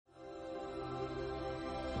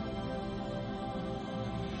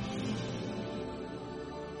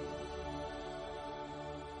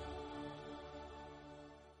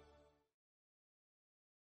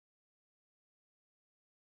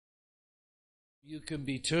You can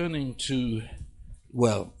be turning to,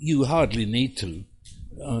 well, you hardly need to,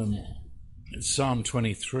 Psalm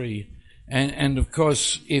 23. And of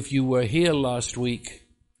course, if you were here last week,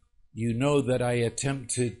 you know that I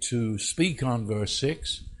attempted to speak on verse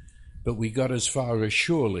 6, but we got as far as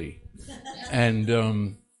surely.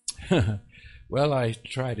 And, well, I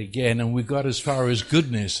tried again, and we got as far as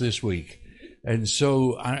goodness this week. And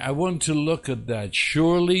so I want to look at that.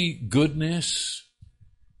 Surely goodness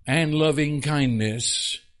and loving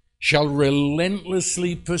kindness shall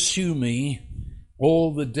relentlessly pursue me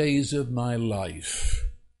all the days of my life.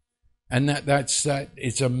 And that's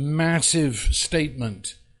it's a massive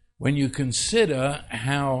statement when you consider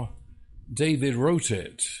how David wrote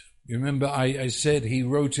it. You remember I said he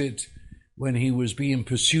wrote it when he was being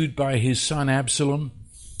pursued by his son Absalom,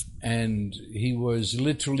 and he was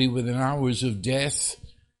literally within hours of death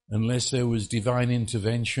unless there was divine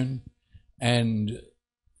intervention. And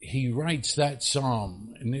he writes that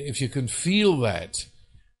psalm, and if you can feel that,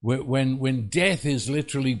 when death is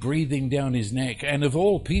literally breathing down his neck, and of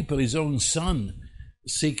all people, his own son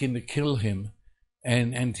seeking to kill him,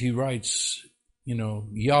 and he writes,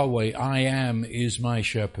 Yahweh, I am, is my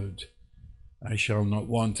shepherd, I shall not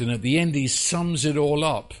want. And at the end, he sums it all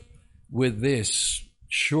up with this: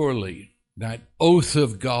 surely, that oath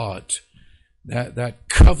of God, that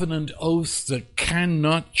covenant oath that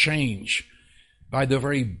cannot change, by the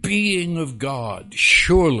very being of God,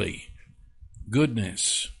 surely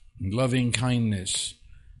goodness and loving kindness.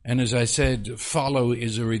 And as I said, follow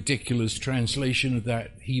is a ridiculous translation of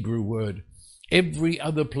that Hebrew word. Every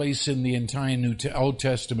other place in the entire Old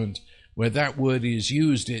Testament where that word is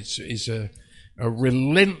used, it's a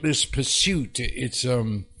relentless pursuit. It's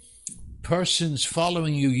persons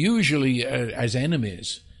following you, usually as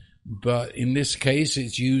enemies. But in this case,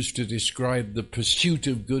 it's used to describe the pursuit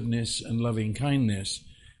of goodness and loving kindness.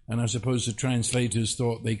 And I suppose the translators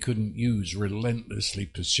thought they couldn't use relentlessly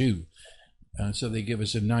pursue. So they give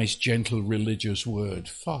us a nice, gentle, religious word,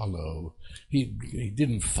 follow. He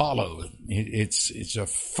didn't follow. It's a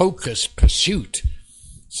focused pursuit.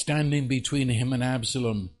 Standing between him and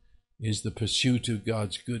Absalom is the pursuit of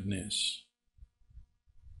God's goodness.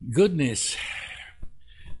 Goodness.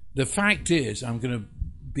 The fact is, I'm going to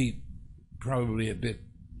be probably a bit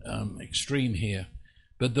extreme here,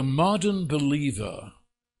 but the modern believer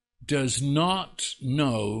does not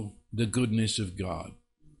know the goodness of God.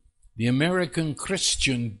 The American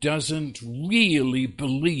Christian doesn't really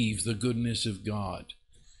believe the goodness of God,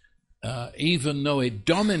 even though it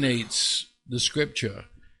dominates the scripture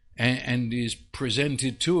and is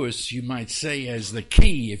presented to us, you might say, as the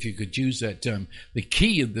key, if you could use that term. The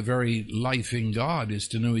key of the very life in God is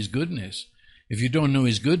to know his goodness. If you don't know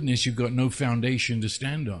his goodness, you've got no foundation to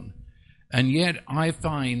stand on. And yet I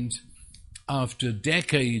find, after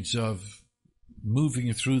decades of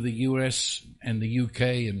moving through the US and the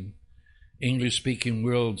UK and English-speaking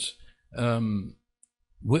worlds,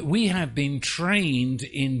 we have been trained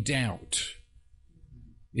in doubt.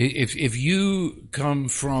 If you come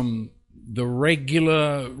from the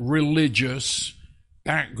regular religious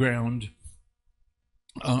background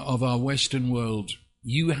of our Western world,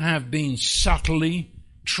 you have been subtly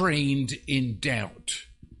trained in doubt,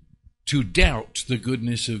 to doubt the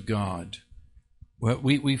goodness of God. Well,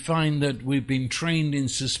 we find that we've been trained in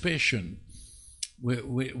suspicion. We're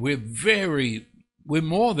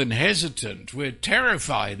more than hesitant. We're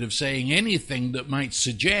terrified of saying anything that might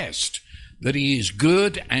suggest that he is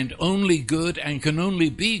good and can only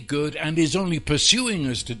be good and is only pursuing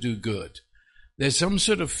us to do good. There's some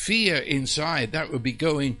sort of fear inside that would be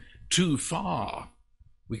going too far.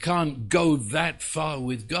 We can't go that far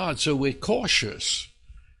with God, so we're cautious.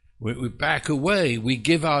 We back away. We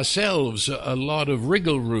give ourselves a lot of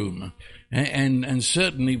wriggle room, and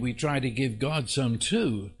certainly we try to give God some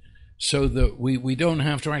too, so that we don't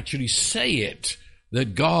have to actually say it,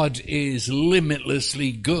 that God is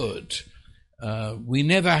limitlessly good. We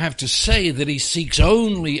never have to say that he seeks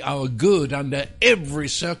only our good under every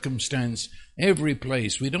circumstance, every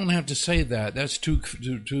place. We don't have to say that. That's too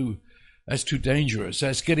dangerous.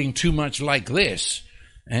 That's getting too much like this.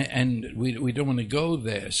 And we don't want to go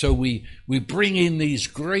there. So we bring in these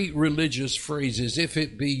great religious phrases, if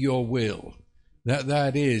it be your will.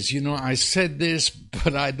 That is, I said this,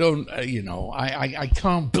 but I don't, I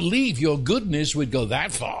can't believe your goodness would go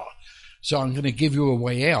that far. So I'm going to give you a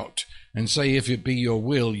way out and say, if it be your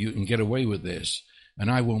will, you can get away with this.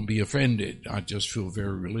 And I won't be offended. I just feel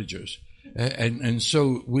very religious. And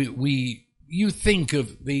so you think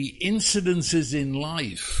of the incidences in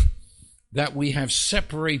life that we have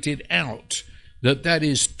separated out, that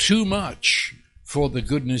is too much for the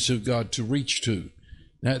goodness of God to reach to.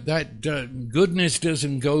 That goodness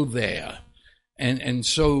doesn't go there. And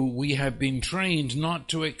so we have been trained not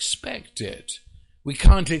to expect it. We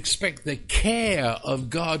can't expect the care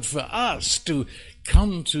of God for us to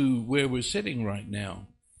come to where we're sitting right now.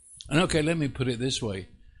 And okay, let me put it this way.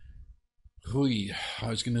 I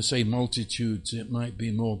was going to say multitudes, it might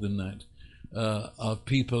be more than that, of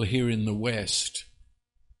people here in the West.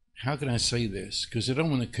 How can I say this? Because I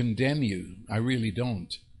don't want to condemn you. I really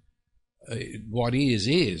don't. What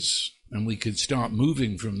is, and we could start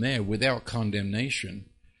moving from there without condemnation.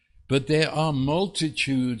 But there are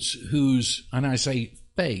multitudes whose, and I say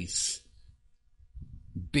faith,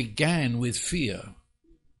 began with fear.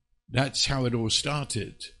 That's how it all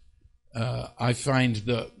started. I find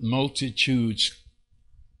that multitudes,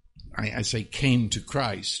 I say, came to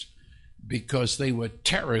Christ because they were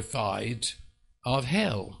terrified of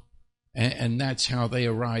hell. And that's how they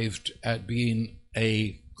arrived at being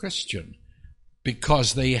a Christian,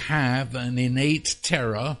 because they have an innate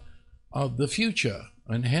terror of the future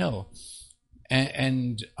and hell.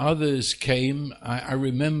 And others came. I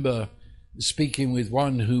remember speaking with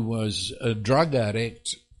one who was a drug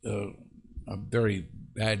addict, a very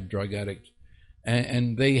bad drug addict,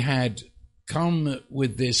 and they had come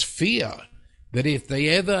with this fear that if they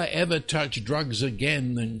ever touch drugs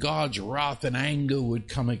again, then God's wrath and anger would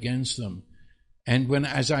come against them. And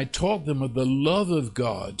as I taught them of the love of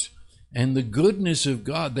God and the goodness of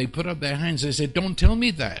God, they put up their hands. They said, "Don't tell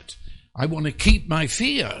me that. I want to keep my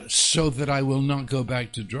fear so that I will not go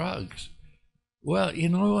back to drugs." Well,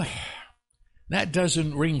 that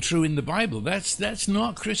doesn't ring true in the Bible. That's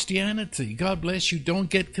not Christianity. God bless you. Don't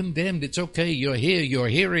get condemned. It's okay. You're here. You're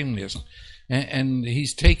hearing this. And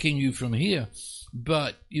he's taking you from here.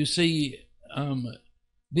 But you see,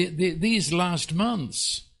 these last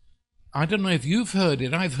months, I don't know if you've heard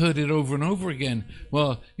it. I've heard it over and over again.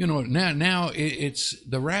 Well, now it's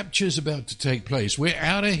the rapture's about to take place. We're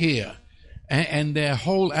out of here. And their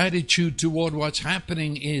whole attitude toward what's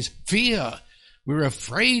happening is fear. We're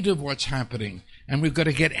afraid of what's happening, and we've got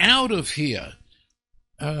to get out of here.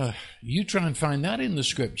 You try and find that in the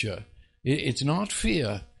Scripture. It's not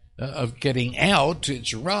fear of getting out.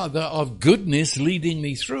 It's rather of goodness leading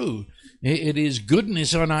me through. It is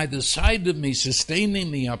goodness on either side of me,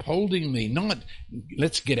 sustaining me, upholding me, not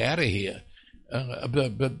let's get out of here.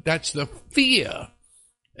 But that's the fear.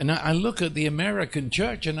 And I look at the American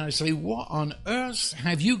church and I say, what on earth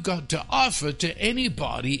have you got to offer to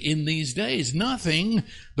anybody in these days? Nothing,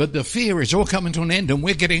 but the fear is all coming to an end and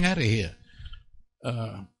we're getting out of here.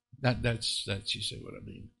 That's you see what I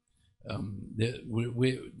mean.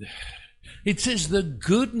 It says the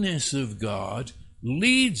goodness of God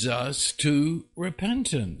leads us to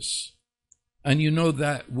repentance. And you know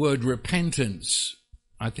that word repentance,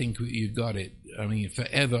 I think you got it. I mean,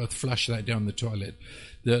 forever flush that down the toilet.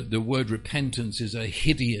 The word repentance is a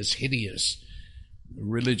hideous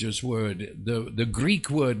religious word. The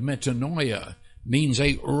Greek word metanoia means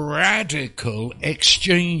a radical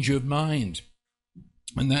exchange of mind.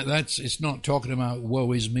 And that's it's not talking about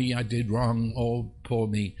woe is me, I did wrong, oh poor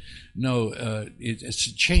me. No, it's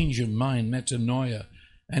a change of mind, metanoia.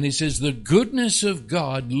 And it says the goodness of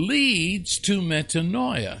God leads to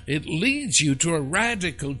metanoia. It leads you to a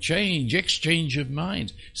radical change, exchange of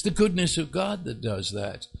mind. It's the goodness of God that does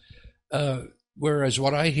that. Whereas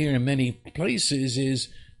what I hear in many places is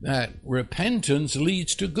that repentance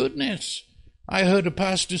leads to goodness. I heard a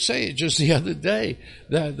pastor say it just the other day,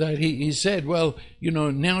 that he said, well,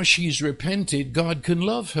 now she's repented, God can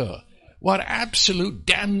love her. What absolute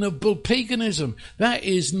damnable paganism. That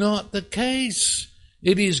is not the case.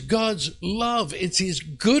 It is God's love, it's His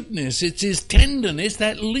goodness, it's His tenderness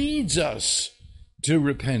that leads us to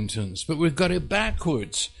repentance. But we've got it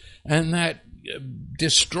backwards, and that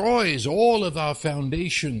destroys all of our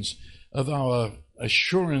foundations of our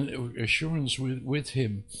assurance with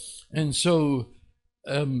Him. And so,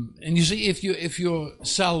 and you see, if your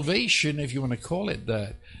salvation, if you want to call it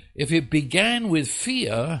that, if it began with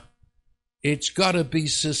fear, it's got to be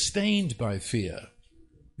sustained by fear.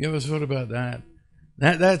 You ever thought about that?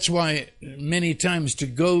 That's why many times to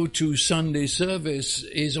go to Sunday service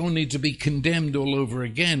is only to be condemned all over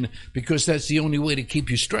again, because that's the only way to keep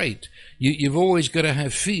you straight. You've always got to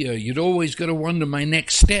have fear. You've always got to wonder, my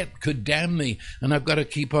next step could damn me, and I've got to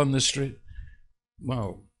keep on the straight.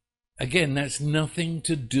 Well, again, that's nothing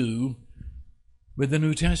to do with the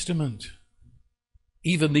New Testament.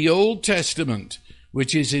 Even the Old Testament,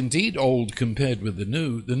 which is indeed old compared with the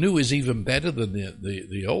New is even better than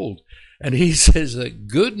the Old. And he says that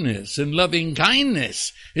goodness and loving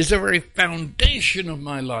kindness is the very foundation of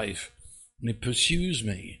my life. And it pursues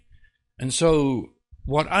me. And so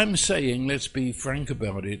what I'm saying, let's be frank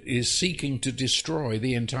about it, is seeking to destroy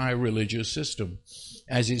the entire religious system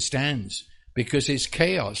as it stands, because it's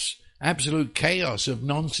chaos, absolute chaos of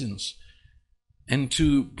nonsense, and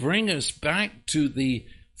to bring us back to the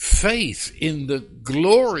faith in the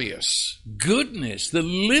glorious goodness, the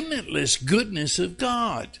limitless goodness of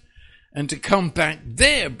God. And to come back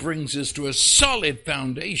there brings us to a solid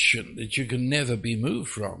foundation that you can never be moved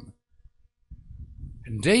from.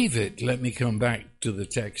 And David, let me come back to the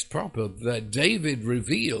text proper, that David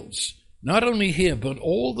reveals, not only here, but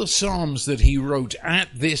all the Psalms that he wrote at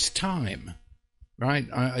this time, right?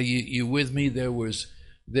 Are you with me? There was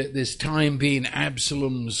this time being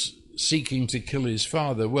Absalom's seeking to kill his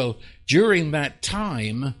father. Well, during that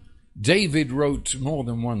time, David wrote more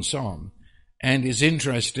than one Psalm. And it's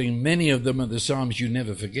interesting, many of them are the Psalms you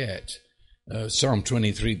never forget. Psalm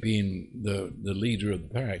 23 being the leader of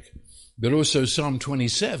the pack. But also Psalm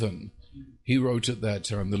 27, he wrote at that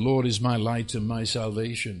time, "The Lord is my light and my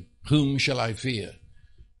salvation. Whom shall I fear?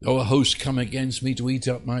 Though a host come against me to eat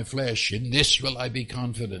up my flesh, in this will I be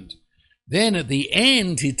confident." Then at the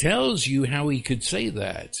end, he tells you how he could say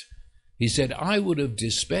that. He said, "I would have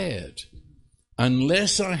despaired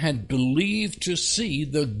unless I had believed to see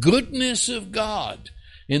the goodness of God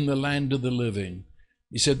in the land of the living."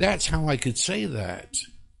 He said, that's how I could say that.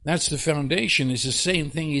 That's the foundation. It's the same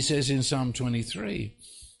thing he says in Psalm 23.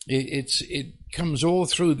 It comes all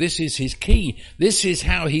through. This is his key. This is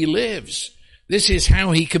how he lives. This is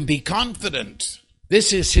how he can be confident.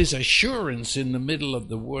 This is his assurance in the middle of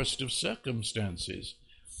the worst of circumstances.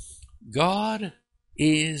 God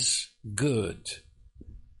is good.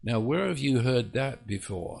 Now, where have you heard that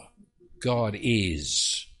before? God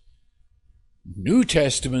is. New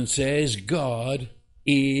Testament says God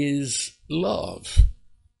is love.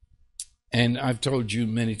 And I've told you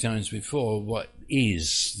many times before what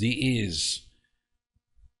is, the is.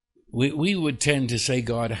 We would tend to say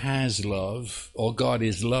God has love or God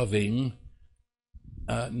is loving.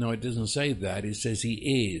 No, it doesn't say that. It says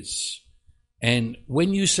he is. And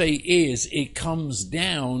when you say is, it comes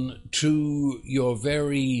down to your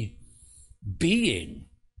very being.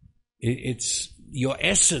 It's your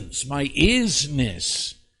essence, my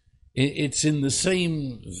isness. It's in the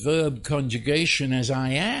same verb conjugation as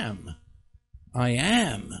I am. I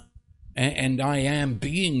am. And I am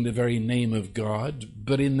being the very name of God,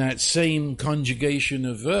 but in that same conjugation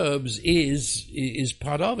of verbs is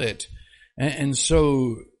part of it. And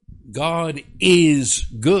so God is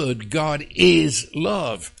good, God is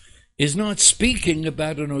love, is not speaking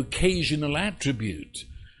about an occasional attribute.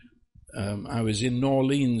 I was in New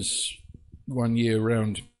Orleans one year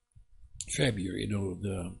around February,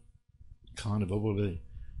 the Carnival, the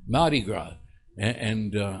Mardi Gras.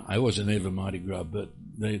 And I wasn't ever Mardi Gras, but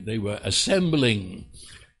they were assembling,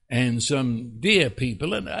 and some dear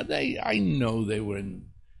people, and I know they were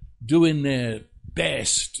doing their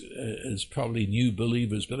best as probably new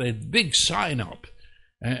believers, but they had a big sign up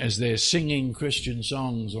as they're singing Christian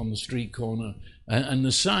songs on the street corner, and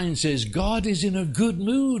the sign says, "God is in a good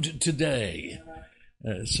mood today."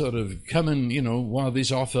 Sort of coming, while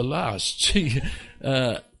this offer lasts.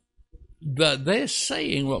 But they're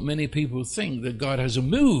saying what many people think, that God has a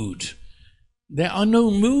mood. There are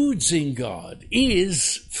no moods in God.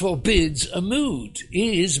 Is forbids a mood.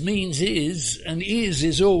 Is means is, and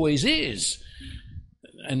is always is.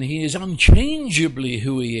 And he is unchangeably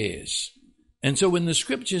who he is. And so when the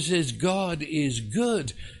scripture says God is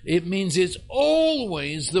good, it means it's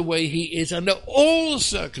always the way he is under all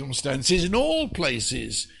circumstances, in all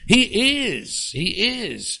places. He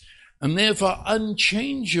is, and therefore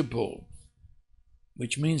unchangeable.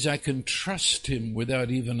 Which means I can trust him without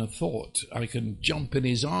even a thought. I can jump in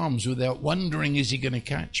his arms without wondering, is he going to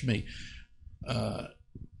catch me?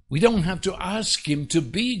 We don't have to ask him to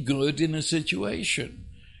be good in a situation.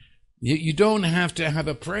 You don't have to have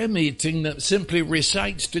a prayer meeting that simply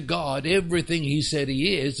recites to God everything he said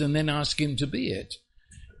he is and then ask him to be it.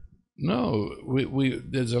 No,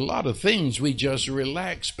 there's a lot of things we just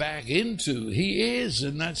relax back into. He is,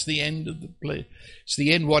 and that's the end of the play. It's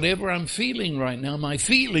the end. Whatever I'm feeling right now, my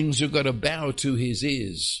feelings have got to bow to his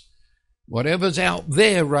is. Whatever's out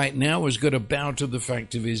there right now has got to bow to the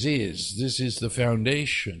fact of his is. This is the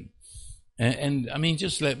foundation. And I mean,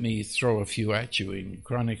 just let me throw a few at you in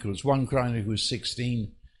Chronicles. 1 Chronicles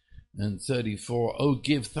 16 and 34. Oh,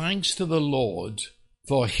 give thanks to the Lord,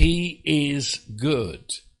 for he is good.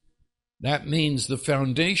 That means the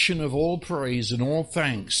foundation of all praise and all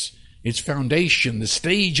thanks, its foundation, the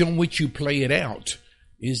stage on which you play it out,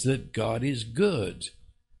 is that God is good.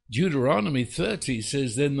 Deuteronomy 30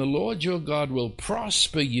 says, then the Lord your God will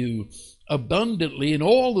prosper you abundantly in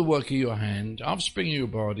all the work of your hand, offspring of your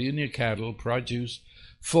body, and your cattle, produce.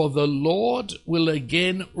 For the Lord will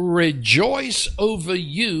again rejoice over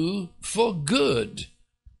you for good.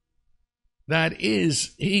 That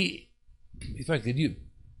is, if I could use,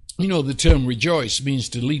 the term rejoice means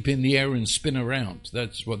to leap in the air and spin around.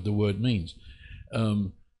 That's what the word means.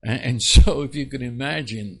 And so if you can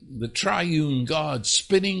imagine the triune God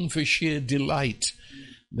spinning for sheer delight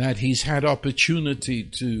that he's had opportunity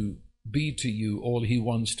to be to you all he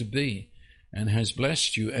wants to be and has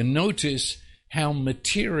blessed you. And notice how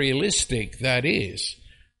materialistic that is.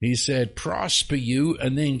 He said, prosper you,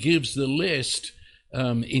 and then gives the list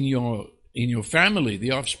in your family,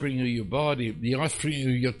 the offspring of your body, the offspring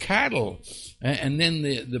of your cattle, and then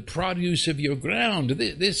the produce of your ground.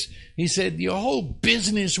 This, he said, your whole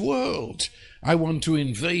business world, I want to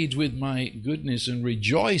invade with my goodness and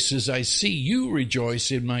rejoice as I see you rejoice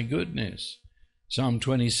in my goodness. Psalm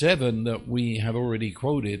 27 that we have already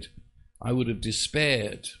quoted, I would have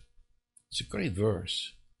despaired. It's a great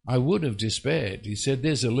verse. I would have despaired. He said,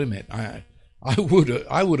 there's a limit. I would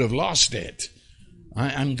have lost it.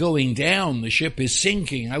 I'm going down. The ship is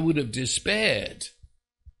sinking. I would have despaired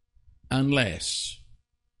unless,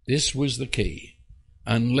 this was the key,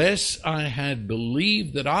 unless I had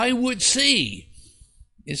believed that I would see,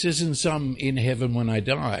 this isn't some in heaven when I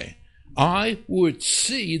die, I would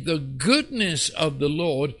see the goodness of the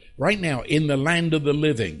Lord right now in the land of the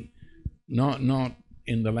living, not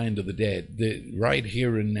in the land of the dead, right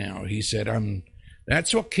here and now. He said,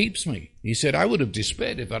 that's what keeps me. He said, I would have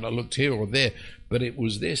despaired if I'd looked here or there, but it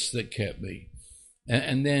was this that kept me.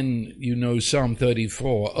 And then, Psalm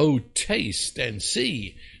 34, oh, taste and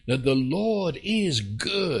see that the Lord is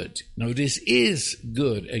good. Notice, is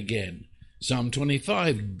good again. Psalm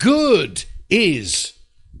 25, good is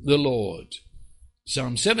the Lord.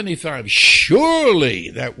 Psalm 75, surely,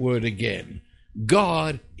 that word again,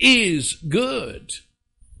 God is good.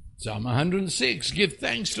 Psalm 106, give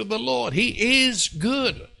thanks to the Lord. He is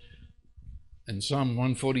good. And Psalm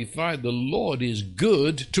 145, the Lord is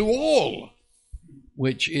good to all,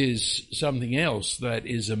 which is something else that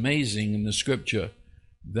is amazing in the scripture,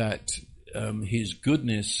 that his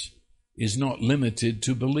goodness is not limited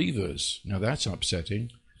to believers. Now that's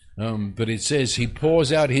upsetting. But it says he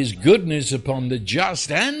pours out his goodness upon the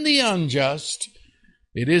just and the unjust.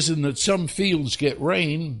 It isn't that some fields get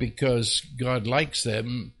rain because God likes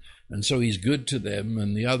them, and so he's good to them,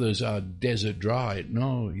 and the others are desert dry.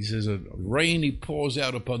 No, he says, rain he pours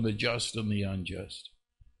out upon the just and the unjust.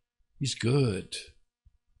 He's good.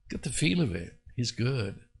 Get the feel of it. He's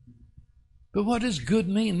good. But what does good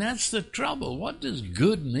mean? That's the trouble. What does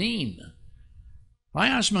good mean? I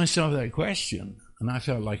asked myself that question, and I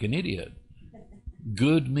felt like an idiot.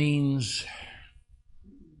 Good means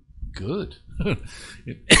good.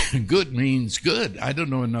 Good means good. I don't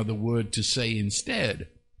know another word to say instead.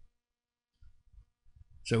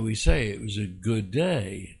 So we say it was a good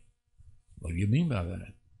day. What do you mean by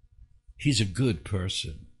that? He's a good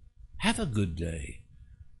person. Have a good day.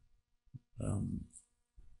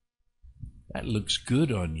 That looks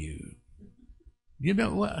good on you. You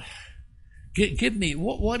know what? Give me,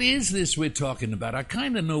 what is this we're talking about? I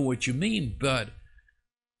kind of know what you mean, but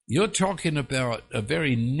you're talking about a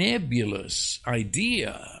very nebulous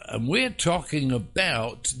idea, and we're talking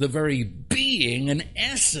about the very being and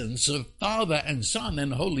essence of Father and Son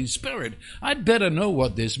and Holy Spirit. I'd better know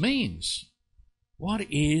what this means. What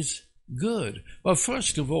is good? Well,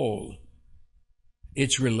 first of all,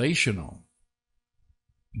 it's relational.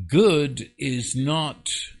 Good is not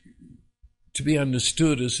to be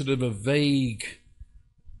understood as sort of a vague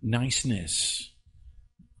niceness.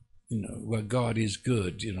 Well, God is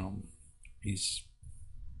good, he's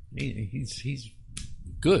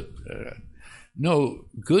good. No,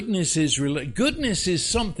 goodness is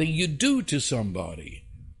something you do to somebody.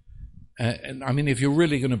 And I mean, if you're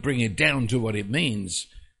really going to bring it down to what it means,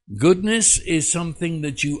 goodness is something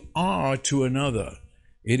that you are to another.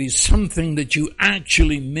 It is something that you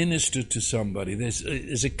actually minister to somebody.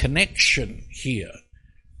 There's a connection here.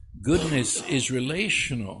 Goodness is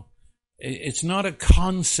relational. It's not a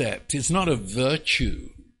concept. It's not a virtue.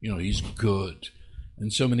 He's good.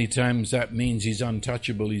 And so many times that means he's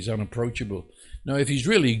untouchable, he's unapproachable. Now, if he's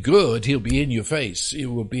really good, he'll be in your face. It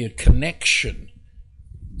will be a connection.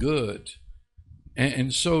 Good.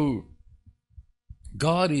 And so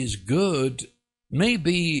God is good.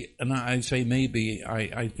 Maybe, and I say maybe,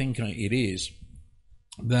 I think it is,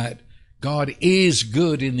 that God is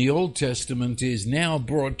good in the Old Testament is now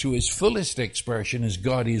brought to its fullest expression as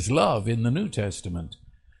God is love in the New Testament,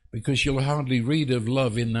 because you'll hardly read of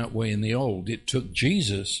love in that way in the Old. It took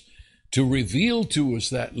Jesus to reveal to us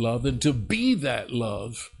that love and to be that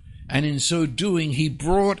love. And in so doing, he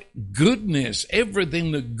brought goodness,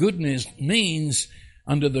 everything that goodness means,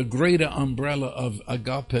 under the greater umbrella of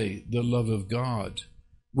agape, the love of God,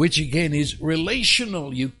 which again is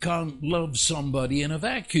relational. You can't love somebody in a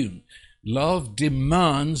vacuum. Love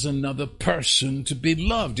demands another person to be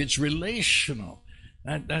loved. It's relational.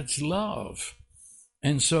 That's love.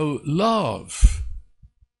 And so love,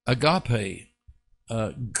 agape,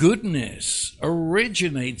 goodness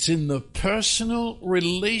originates in the personal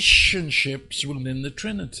relationships within the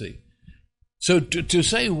Trinity. So to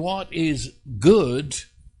say what is good,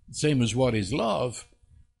 same as what is love,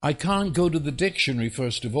 I can't go to the dictionary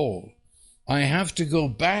first of all. I have to go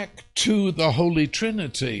back to the Holy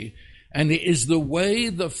Trinity, and it is the way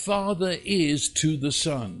the Father is to the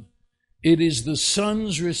Son. It is the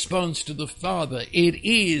Son's response to the Father. It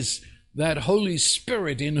is that Holy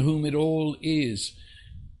Spirit in whom it all is.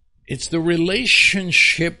 It's the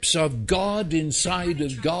relationships of God inside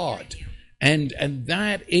of God. And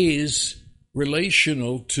that is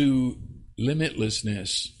relational to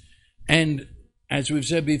limitlessness. And as we've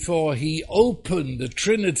said before, the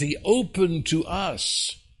Trinity opened to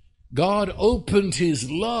us. God opened his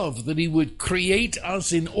love that he would create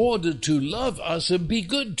us in order to love us and be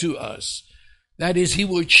good to us. That is, he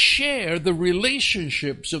would share the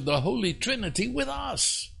relationships of the Holy Trinity with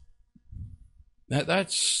us.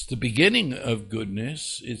 That's the beginning of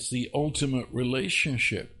goodness. It's the ultimate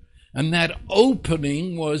relationship. And that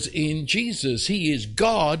opening was in Jesus. He is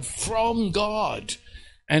God from God.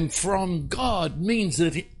 And from God means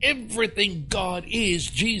that everything God is,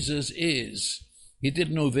 Jesus is. He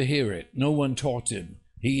didn't overhear it. No one taught him.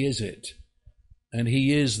 He is it. And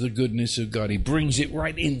he is the goodness of God. He brings it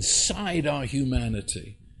right inside our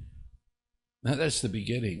humanity. Now that's the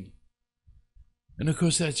beginning. And of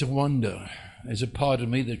course that's a wonder. There's a part of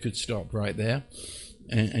me that could stop right there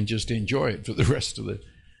and just enjoy it for the rest of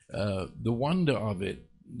the wonder of it,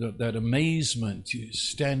 that amazement. You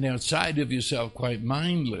stand outside of yourself quite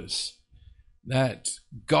mindless, that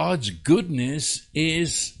God's goodness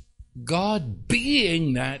is God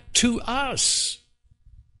being that to us.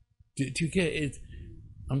 Do you get it?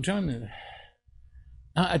 I'm trying to...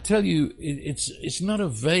 I tell you, it's not a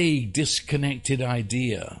vague, disconnected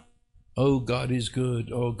idea. Oh, God is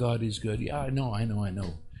good. Oh, God is good. Yeah, I know.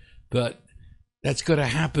 But that's got to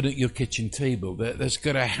happen at your kitchen table. That's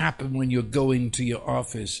got to happen when you're going to your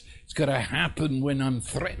office. It's got to happen when I'm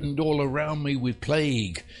threatened all around me with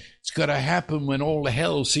plague. It's got to happen when all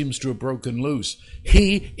hell seems to have broken loose.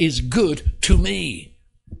 He is good to me.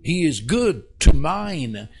 He is good to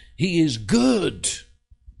mine. He is good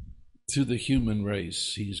to the human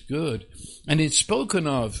race. He's good. And it's spoken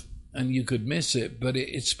of, and you could miss it, but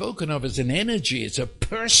it's spoken of as an energy. It's a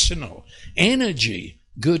personal energy,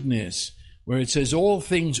 goodness, where it says all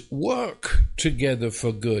things work together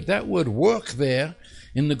for good. That word work there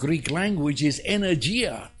in the Greek language is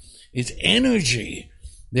energia. It's energy.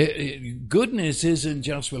 Goodness isn't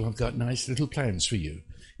just, well, I've got nice little plans for you.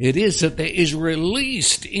 It is that there is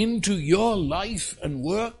released into your life and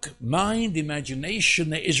work, mind, imagination,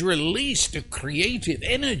 there is released a creative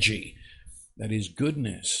energy that is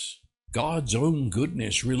goodness, God's own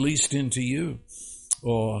goodness released into you.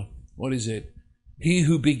 Or what is it? He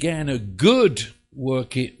who began a good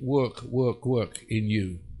work in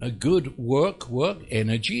you. A good work,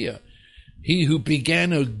 energia. He who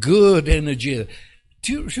began a good energia.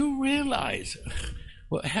 Do you realize?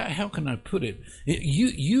 Well, how can I put it?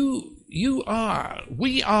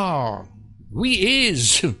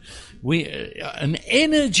 We an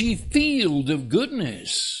energy field of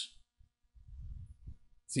goodness.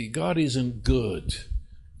 See, God isn't good.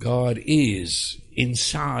 God is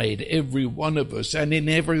inside every one of us, and in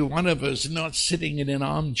every one of us, not sitting in an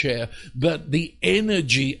armchair, but the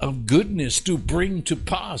energy of goodness to bring to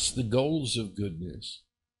pass the goals of goodness.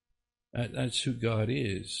 That's who God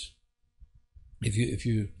is. If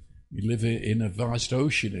you live in a vast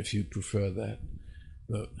ocean, if you prefer that,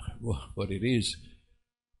 but what it is,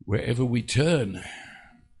 wherever we turn,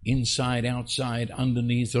 inside, outside,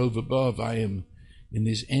 underneath, over, above, I am in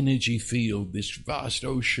this energy field, this vast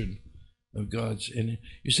ocean of God's energy.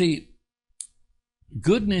 You see,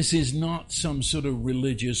 goodness is not some sort of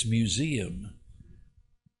religious museum.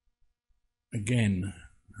 Again,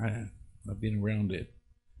 I've been around it.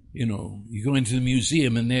 You know, you go into the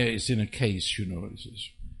museum and there it's in a case, you know,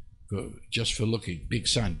 just for looking, big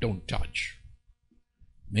sign, don't touch.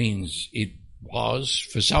 Means it was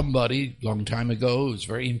for somebody long time ago, it was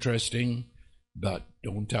very interesting, but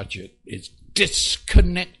don't touch it. It's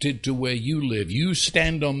disconnected to where you live. You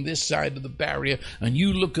stand on this side of the barrier and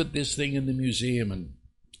you look at this thing in the museum and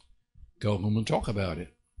go home and talk about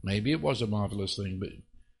it. Maybe it was a marvelous thing, but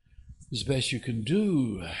it's the best you can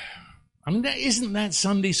do. I mean, isn't that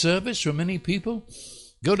Sunday service for many people?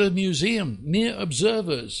 Go to the museum, mere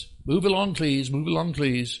observers. Move along, please. Move along,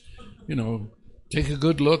 please. Take a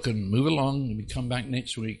good look and move along. And we come back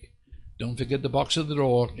next week. Don't forget the box at the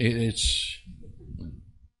door.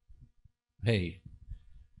 Hey,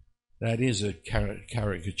 that is a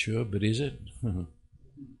caricature, but is it?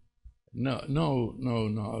 No,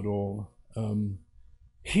 not at all.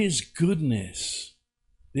 His goodness,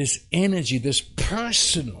 this energy, this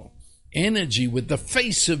personal energy with the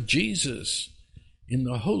face of Jesus in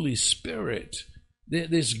the Holy Spirit,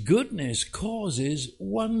 this goodness causes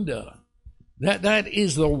wonder. That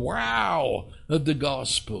is the wow of the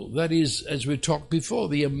gospel. That is, as we talked before,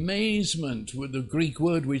 the amazement with the Greek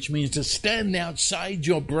word, which means to stand outside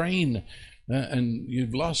your brain and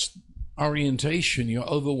you've lost orientation, you're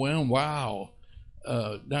overwhelmed. Wow.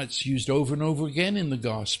 That's used over and over again in the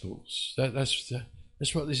Gospels.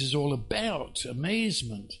 That's what this is all about,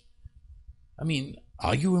 amazement. I mean,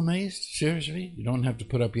 are you amazed? Seriously? You don't have to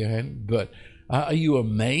put up your hand, but are you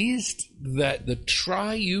amazed that the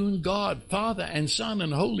triune God, Father and Son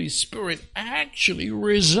and Holy Spirit, actually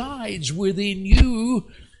resides within you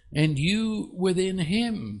and you within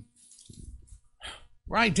him?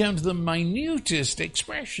 Right down to the minutest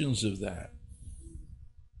expressions of that.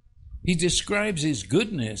 He describes his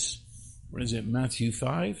goodness. What is it, Matthew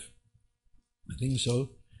 5? I think so.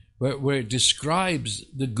 Where it describes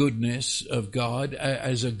the goodness of God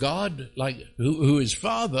as a God like who is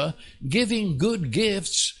Father, giving good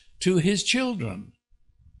gifts to his children.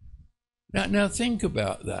 Now think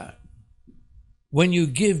about that. When you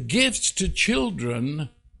give gifts to children,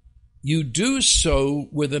 you do so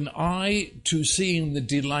with an eye to seeing the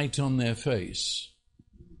delight on their face.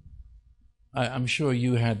 I'm sure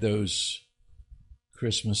you had those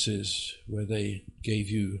Christmases where they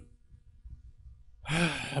gave you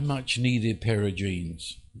a much needed pair of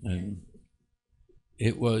jeans, and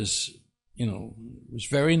it was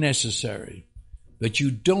very necessary. But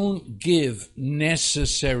you don't give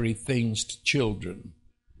necessary things to children.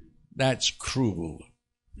 That's cruel.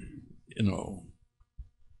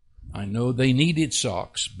 I know they needed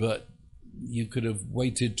socks, but you could have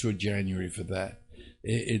waited till January for that.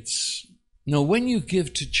 When you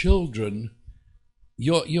give to children,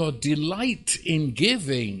 your delight in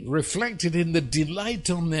giving reflected in the delight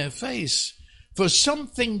on their face for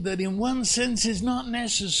something that in one sense is not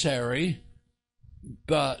necessary,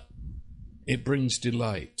 but it brings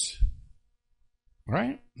delight.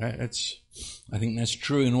 Right? I think that's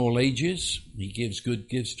true in all ages. He gives good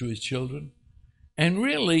gifts to his children. And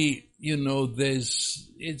really,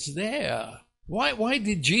 it's there. Why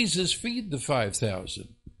did Jesus feed the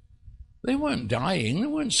 5,000? They weren't dying. They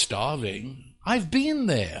weren't starving. I've been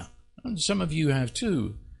there, and some of you have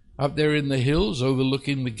too. Up there in the hills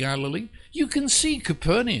overlooking the Galilee, you can see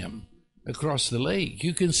Capernaum across the lake.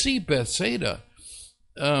 You can see Bethsaida.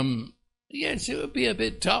 Yes, it would be a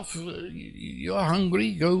bit tough. You're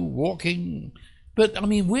hungry, go walking. But,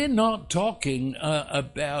 we're not talking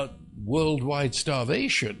about worldwide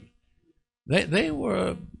starvation. They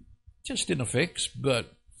were just in a fix,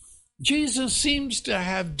 but Jesus seems to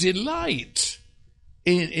have delight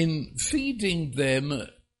in feeding them,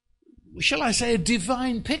 shall I say, a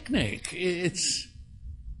divine picnic. Do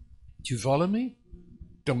you follow me?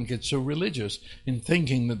 Don't get so religious in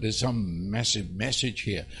thinking that there's some massive message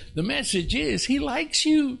here. The message is he likes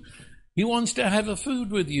you. He wants to have a food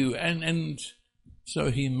with you. And so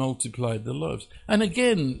he multiplied the loaves. And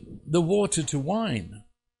again, the water to wine.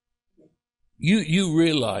 You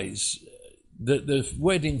realize that the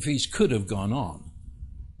wedding feast could have gone on.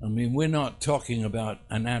 We're not talking about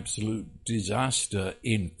an absolute disaster.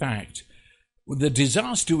 In fact, the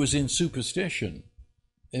disaster was in superstition.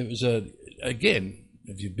 It was again,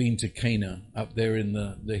 if you've been to Cana up there in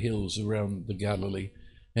the hills around the Galilee,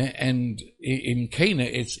 and in Cana,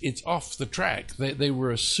 it's off the track. They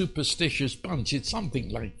were a superstitious bunch. It's something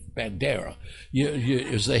like Bandera.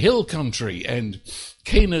 It was the hill country, and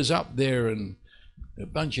Cana's up there, and a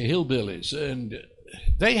bunch of hillbillies, and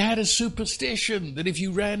they had a superstition that if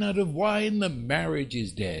you ran out of wine, the marriage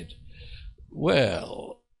is dead.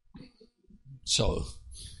 Well, so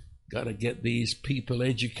got to get these people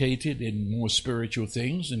educated in more spiritual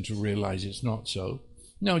things and to realize it's not so.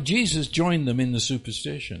 No, Jesus joined them in the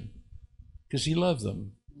superstition because he loved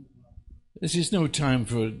them. This is no time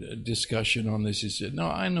for a discussion on this. He said, no,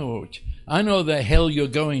 I know the hell you're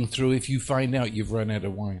going through if you find out you've run out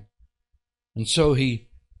of wine. And so he,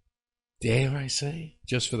 dare I say,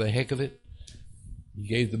 just for the heck of it, he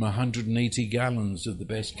gave them 180 gallons of the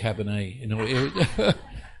best Cabernet.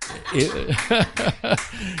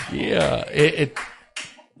 Yeah,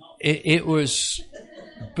 it was.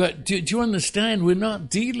 But do you understand? We're not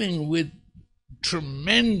dealing with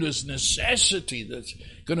tremendous necessity that's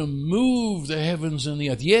going to move the heavens and the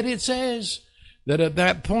earth. Yet it says that at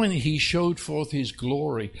that point he showed forth his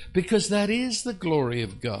glory, because that is the glory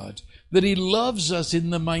of God, that he loves us in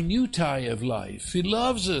the minutiae of life. He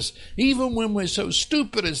loves us even when we're so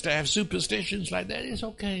stupid as to have superstitions like that. It's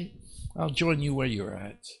okay. I'll join you where you're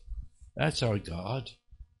at. That's our God.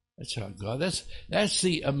 That's our God. That's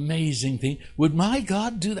the amazing thing. Would my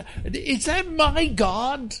God do that? Is that my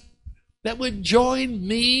God? That would join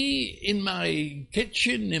me in my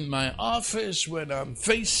kitchen, in my office, when I'm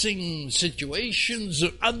facing situations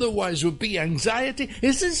that otherwise would be anxiety?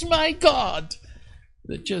 Is this my God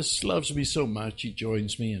that just loves me so much he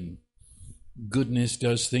joins me, and goodness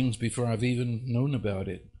does things before I've even known about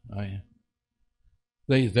it?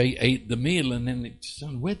 They ate the meal, and then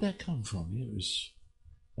where'd that come from? It was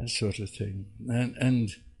that sort of thing.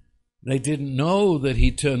 And they didn't know that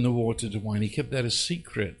he turned the water to wine. He kept that a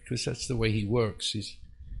secret, because that's the way he works.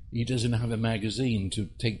 He doesn't have a magazine to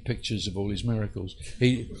take pictures of all his miracles.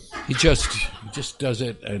 He just does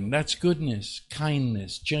it, and that's goodness,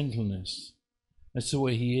 kindness, gentleness. That's the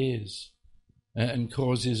way he is, and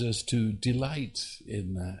causes us to delight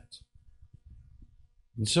in that.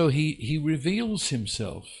 And so he reveals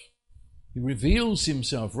himself. He reveals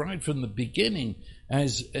himself right from the beginning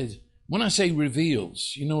as when I say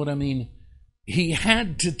reveals, you know what I mean? He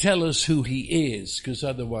had to tell us who he is, because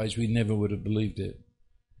otherwise we never would have believed it.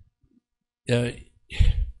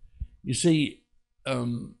 You see,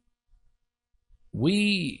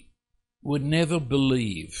 we would never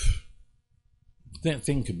believe,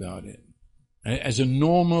 think about it, as a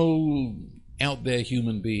normal, out there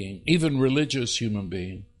human being, even religious human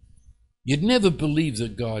being, you'd never believe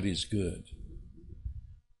that God is good.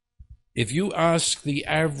 If you ask the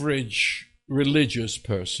average religious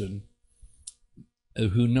person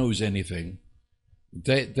who knows anything,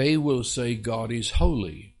 they will say God is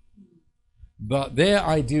holy. But their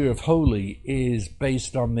idea of holy is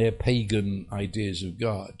based on their pagan ideas of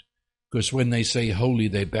God. Because when they say holy,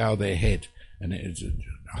 they bow their head, and it is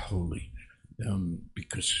holy.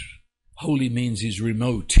 Because holy means he's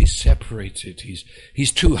remote, he's separated,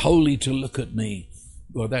 he's too holy to look at me.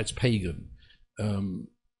 Well, that's pagan.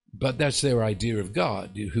 But that's their idea of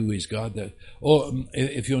God. Who is God? Or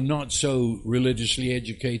if you're not so religiously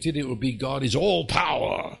educated, it would be God is all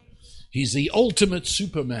power. He's the ultimate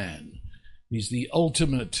Superman. He's the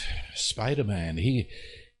ultimate Spider-Man.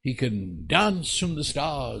 He can dance from the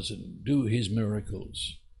stars and do his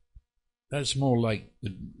miracles. That's more like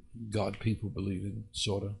the God people believe in,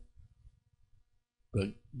 sort of. But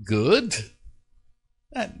good?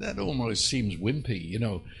 That almost seems wimpy, you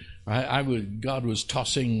know. God was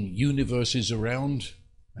tossing universes around.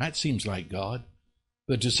 That seems like God.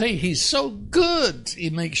 But to say he's so good, he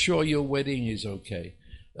makes sure your wedding is okay.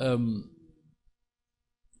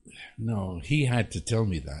 No, he had to tell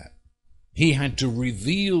me that. He had to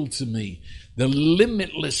reveal to me the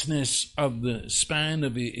limitlessness of the span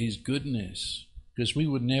of his goodness, because we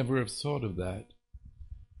would never have thought of that.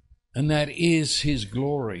 And that is his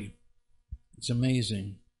glory. It's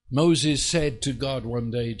amazing. Moses said to God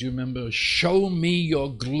one day, do you remember, show me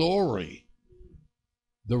your glory,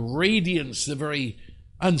 the radiance, the very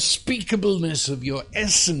unspeakableness of your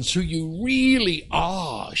essence, who you really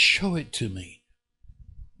are, show it to me.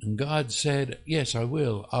 And God said, yes, I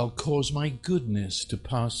will. I'll cause my goodness to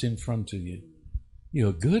pass in front of you.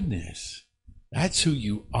 Your goodness? That's who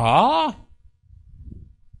you are?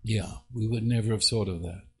 Yeah, we would never have thought of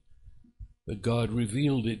that. But God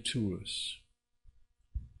revealed it to us.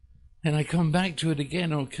 And I come back to it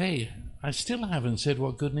again, okay, I still haven't said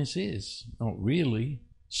what goodness is. Not really,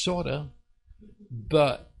 sort of.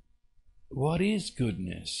 But what is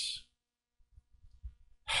goodness?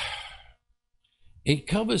 It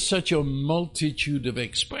covers such a multitude of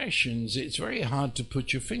expressions, it's very hard to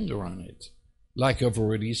put your finger on it. Like I've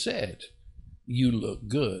already said, you look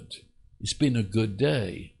good. It's been a good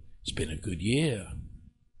day. It's been a good year.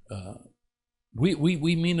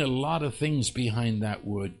 We mean a lot of things behind that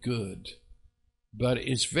word good, but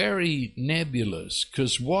it's very nebulous,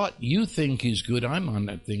 because what you think is good, I might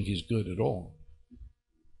not think is good at all.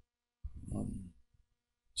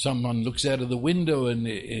 Someone looks out of the window and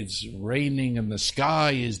it's raining and the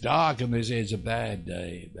sky is dark and they say it's a bad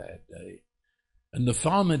day. And the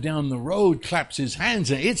farmer down the road claps his hands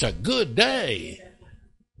and it's a good day.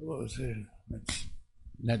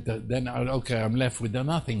 Then, okay, I'm left with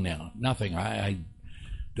nothing now. Nothing. I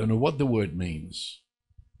don't know what the word means.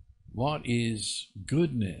 What is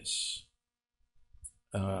goodness?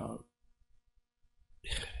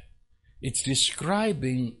 it's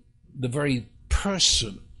describing the very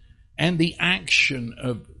person and the action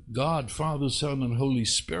of God, Father, Son, and Holy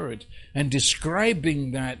Spirit, and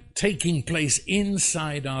describing that taking place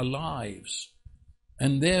inside our lives.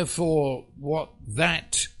 And therefore, what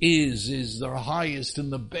that is the highest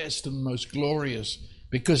and the best and most glorious,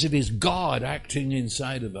 because it is God acting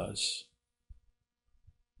inside of us.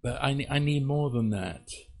 But I need more than that.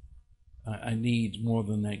 I need more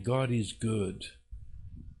than that. God is good.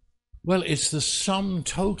 Well, it's the sum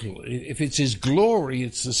total. If it's His glory,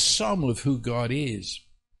 it's the sum of who God is.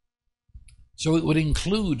 So it would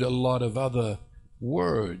include a lot of other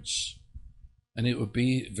words, and it would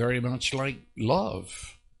be very much like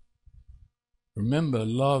love. Remember,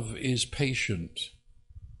 love is patient.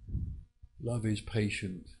 Love is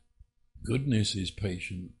patient. Goodness is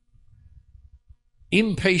patient.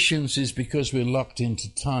 Impatience is because we're locked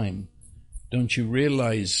into time. Don't you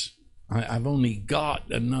realize I've only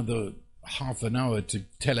got another half an hour to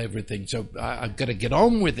tell everything, so I've got to get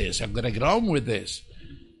on with this. I've got to get on with this.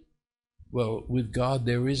 Well, with God,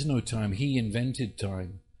 there is no time. He invented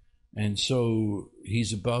time. And so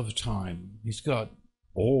He's above time. He's got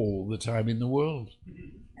all the time in the world.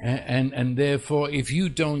 And therefore, if you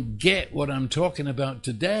don't get what I'm talking about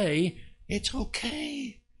today, it's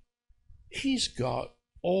okay. He's got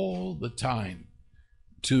all the time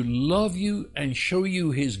to love you and show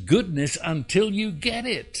you His goodness until you get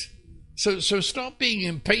it. So stop being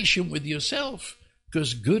impatient with yourself,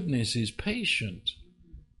 because goodness is patient.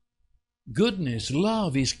 Goodness,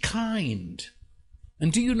 love is kind.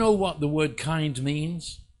 And do you know what the word kind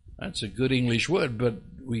means? That's a good English word, but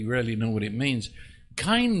we rarely know what it means.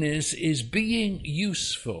 Kindness is being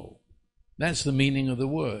useful. That's the meaning of the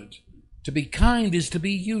word. To be kind is to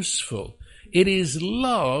be useful. It is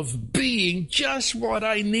love being just what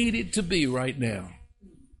I need it to be right now.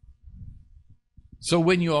 So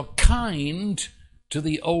when you're kind to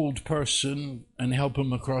the old person and help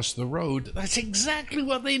them across the road, that's exactly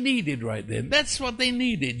what they needed right then. That's what they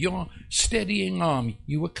needed. Your steadying arm.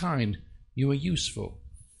 You were kind. You were useful.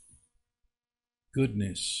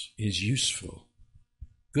 Goodness is useful.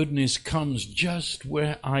 Goodness comes just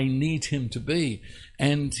where I need Him to be.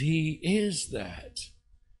 And He is that.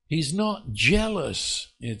 He's not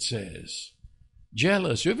jealous, it says.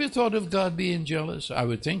 Jealous. Have you ever thought of God being jealous? I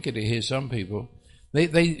would think it to hear some people.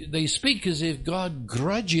 They speak as if God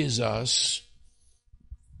grudges us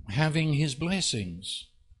having His blessings,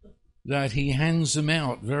 that He hands them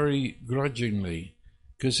out very grudgingly,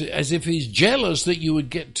 because as if He's jealous that you would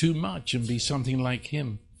get too much and be something like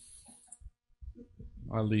Him.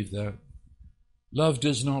 I'll leave that. Love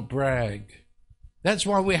does not brag. That's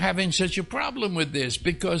why we're having such a problem with this,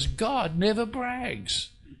 because God never brags.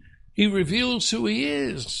 He reveals who He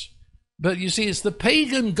is. But you see, it's the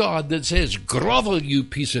pagan God that says, grovel, you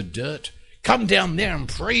piece of dirt. Come down there and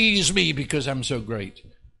praise me because I'm so great.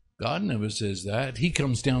 God never says that. He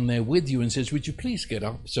comes down there with you and says, would you please get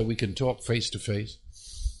up so we can talk face to face?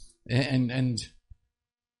 And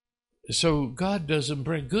so God doesn't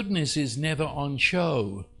brag. Goodness is never on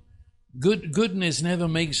show. Goodness never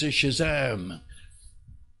makes a Shazam.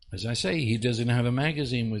 As I say, He doesn't have a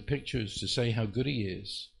magazine with pictures to say how good He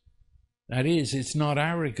is. That is, it's not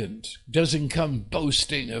arrogant. Doesn't come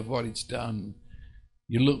boasting of what it's done.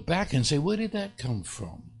 You look back and say, where did that come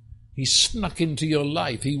from? He snuck into your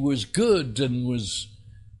life. He was good and was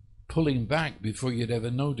pulling back before you'd ever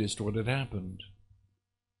noticed what had happened.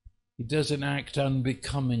 He doesn't act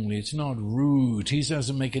unbecomingly. It's not rude. He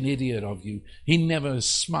doesn't make an idiot of you. He never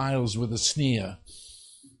smiles with a sneer.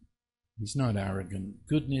 He's not arrogant.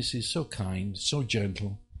 Goodness is so kind, so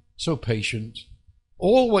gentle, so patient.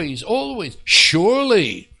 Always, always.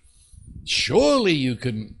 Surely you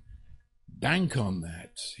can bank on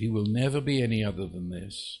that. He will never be any other than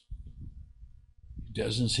this. He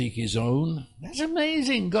doesn't seek His own. That's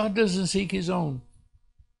amazing. God doesn't seek His own.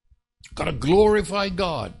 Got to glorify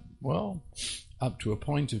God. Well, up to a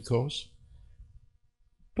point, of course.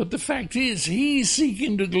 But the fact is, He's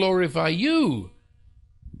seeking to glorify you.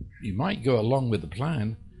 You might go along with the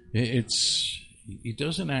plan. He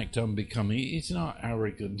doesn't act unbecoming. He's not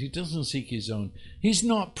arrogant. He doesn't seek His own. He's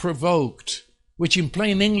not provoked, which in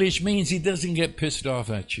plain English means He doesn't get pissed off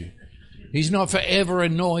at you. He's not forever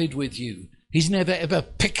annoyed with you. He's never ever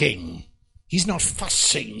picking. He's not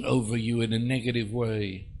fussing over you in a negative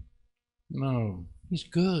way. No, He's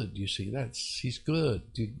good, you see. He's good.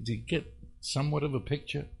 Do you get somewhat of a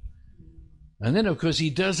picture? And then, of course, He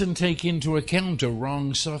doesn't take into account a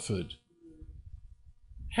wrong suffered.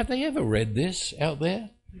 Have they ever read this out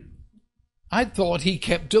there? I thought He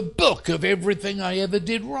kept a book of everything I ever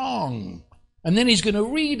did wrong. And then he's going to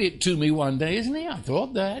read it to me one day, isn't he? I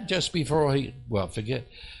thought that just before forget.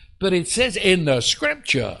 But it says in the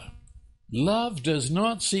scripture, love does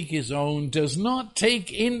not seek his own, does not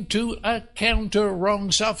take into account a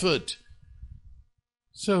wrong suffered.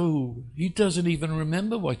 So he doesn't even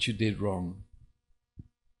remember what you did wrong.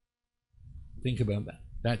 Think about that.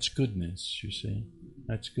 That's goodness, you see.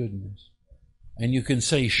 That's goodness. And you can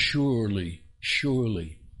say, surely,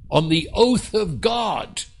 surely, on the oath of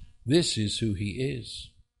God, this is who he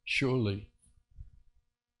is. Surely.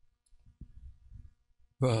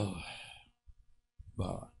 Well,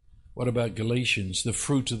 what about Galatians? The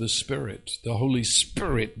fruit of the Spirit. The Holy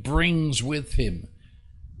Spirit brings with him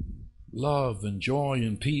love and joy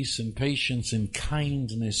and peace and patience and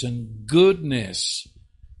kindness and goodness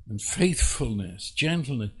and faithfulness,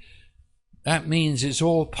 gentleness. That means it's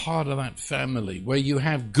all part of that family. Where you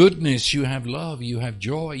have goodness, you have love, you have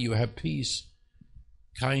joy, you have peace,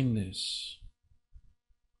 kindness.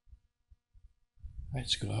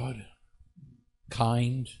 That's God.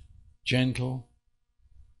 Kind, gentle,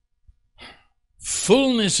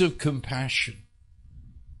 fullness of compassion.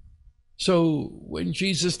 So when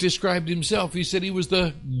Jesus described himself, he said he was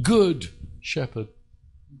the good shepherd.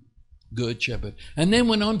 Good shepherd. And then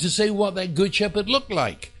went on to say what that good shepherd looked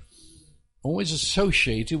like. Always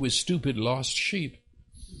associated with stupid lost sheep.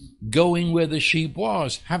 Going where the sheep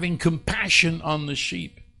was, having compassion on the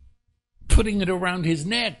sheep, putting it around his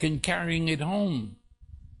neck and carrying it home.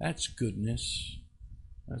 That's goodness.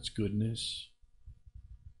 That's goodness.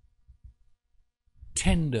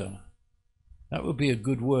 Tender. That would be a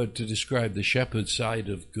good word to describe the shepherd's side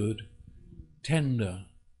of good. Tender.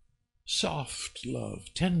 Soft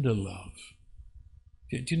love. Tender love.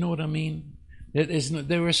 Do you know what I mean?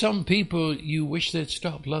 There are some people you wish they'd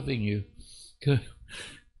stop loving you.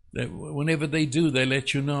 Whenever they do, they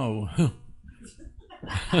let you know.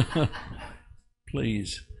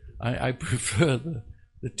 Please. I prefer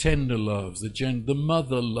the tender love, the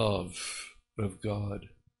mother love of God.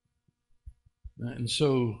 And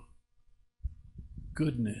so,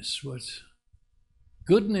 goodness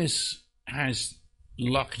has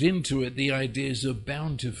locked into it the ideas of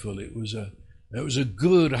bountiful. It was a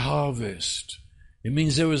good harvest. It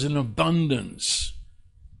means there was an abundance.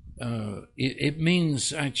 It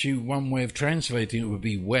means, actually, one way of translating it would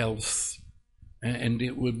be wealth, and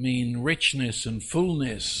it would mean richness and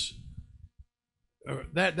fullness.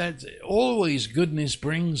 That's always goodness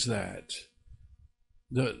brings that.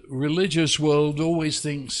 The religious world always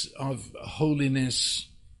thinks of holiness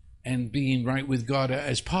and being right with God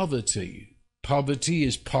as poverty. Poverty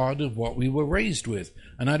is part of what we were raised with.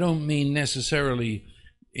 And I don't mean necessarily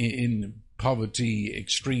in poverty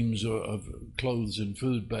extremes of clothes and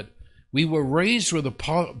food, but we were raised with a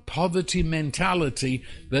poverty mentality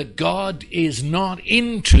that God is not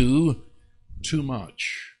into too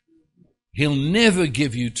much. He'll never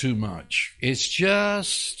give you too much. It's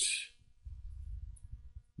just,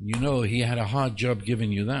 he had a hard job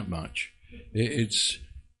giving you that much.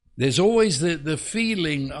 There's always the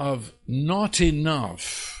feeling of not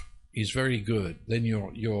enough is very good. Then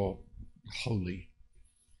you're holy.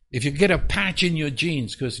 If you get a patch in your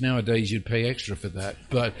jeans, because nowadays you'd pay extra for that,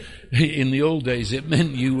 but in the old days it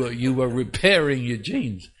meant you were repairing your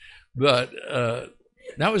jeans. But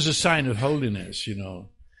that was a sign of holiness,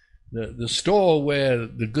 The store where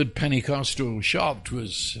the good Pentecostal shopped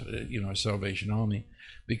was, Salvation Army,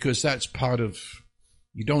 because that's part of,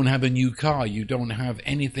 you don't have a new car, you don't have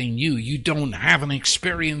anything new, you don't have an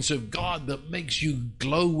experience of God that makes you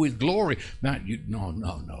glow with glory. No,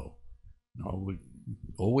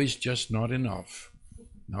 always just not enough.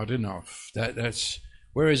 Not enough. That's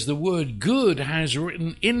whereas the word good has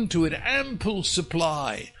written into it ample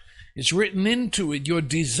supply. It's written into it your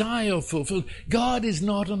desire fulfilled. God is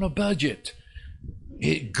not on a budget.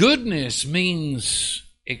 Goodness means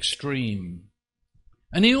extreme.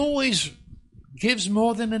 And he always gives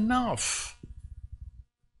more than enough.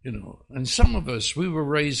 And some of us, we were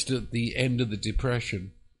raised at the end of the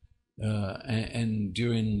Depression and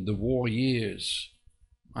during the war years.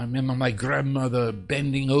 I remember my grandmother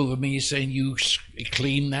bending over me saying, "You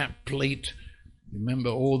clean that plate." Remember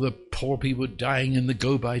all the poor people dying in the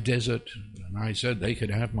Gobi Desert? And I said they could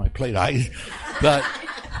have my plate. But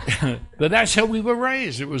that's how we were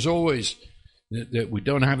raised. It was always that we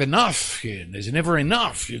don't have enough here. There's never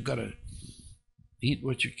enough. You've got to eat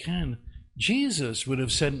what you can. Jesus would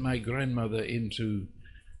have sent my grandmother into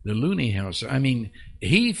the loony house. I mean,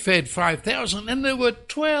 he fed 5,000 and there were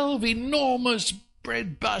 12 enormous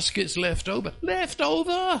bread baskets left over.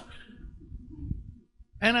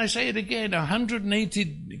 And I say it again,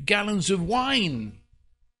 180 gallons of wine.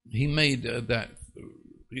 He made that.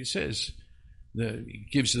 He says,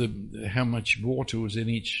 It gives how much water was in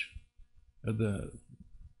each of the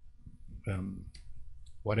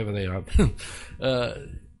whatever they are.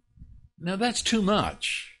 Now that's too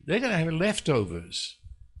much. They're going to have leftovers.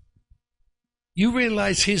 You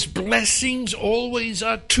realize his blessings always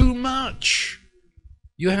are too much.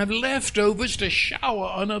 You have leftovers to shower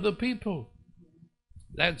on other people.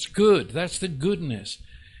 That's good. That's the goodness.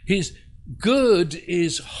 His good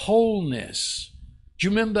is wholeness. Do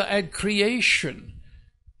you remember at creation?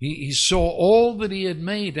 He saw all that he had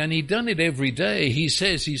made, and he'd done it every day. He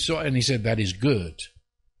says he saw, and he said, that is good.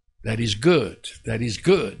 That is good. That is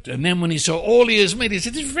good. And then when he saw all he has made, he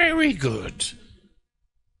said, it's very good.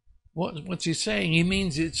 What's he saying? He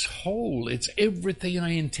means it's whole. It's everything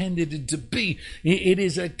I intended it to be. It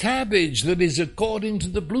is a cabbage that is according to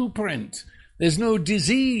the blueprint. There's no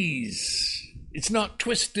disease. It's not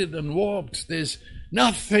twisted and warped. There's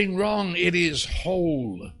nothing wrong. It is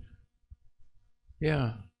whole.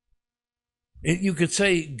 Yeah. You could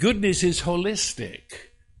say goodness is holistic.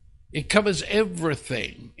 It covers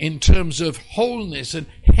everything in terms of wholeness and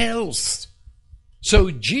health.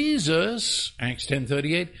 So Jesus, Acts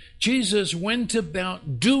 10:38, Jesus went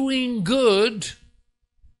about doing good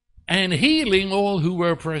and healing all who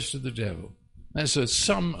were oppressed of the devil. That's a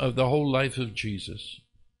sum of the whole life of Jesus.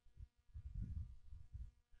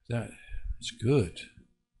 That's good.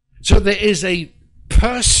 So there is a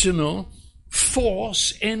personal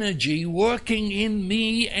force, energy working in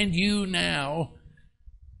me and you now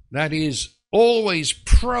that is always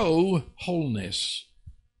pro-wholeness.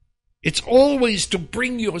 It's always to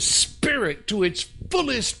bring your spirit to its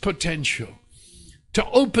fullest potential, to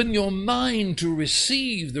open your mind to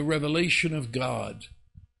receive the revelation of God,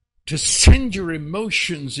 to send your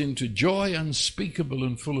emotions into joy unspeakable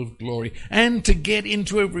and full of glory, and to get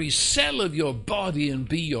into every cell of your body and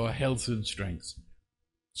be your health and strength.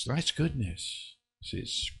 So that's goodness. It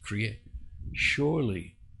says,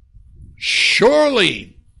 surely,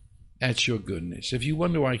 that's your goodness. If you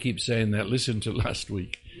wonder why I keep saying that, listen to last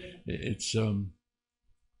week. It's so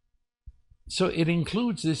it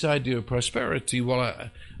includes this idea of prosperity.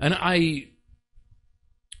 I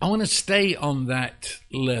want to stay on that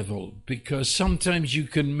level, because sometimes you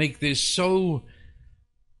can make this so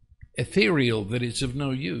ethereal that it's of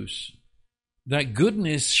no use. That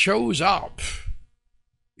goodness shows up.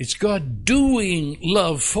 It's God doing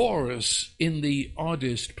love for us in the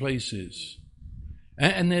oddest places.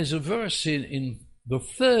 And there's a verse in the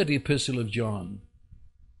third epistle of John,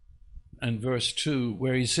 and verse 2,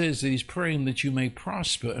 where he says that he's praying that you may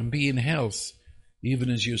prosper and be in health,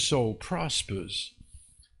 even as your soul prospers.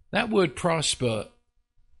 That word prosper,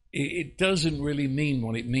 it doesn't really mean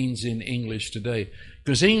what it means in English today,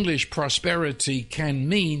 because English prosperity can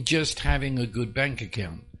mean just having a good bank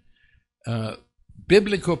account.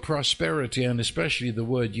 Biblical prosperity, and especially the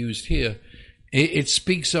word used here, it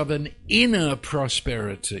speaks of an inner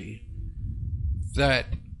prosperity that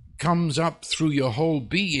comes up through your whole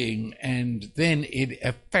being, and then it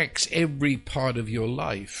affects every part of your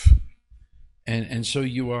life. And so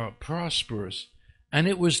you are prosperous. And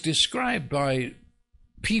it was described by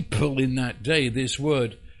people in that day, this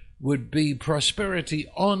word would be prosperity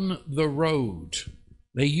on the road.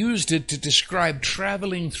 They used it to describe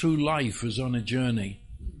traveling through life as on a journey.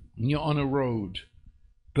 And you're on a road,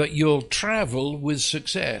 but you'll travel with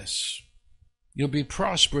success. You'll be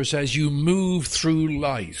prosperous as you move through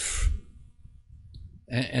life.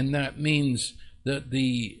 And that means that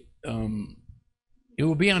it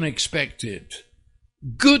will be unexpected.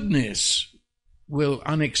 Goodness will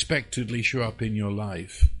unexpectedly show up in your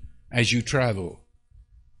life as you travel.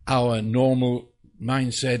 Our normal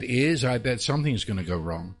mindset is, I bet something's going to go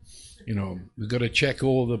wrong. We've got to check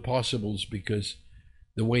all the possibles, because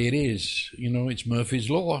the way it is, it's Murphy's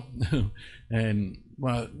Law. And,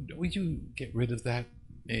 well, would you get rid of that?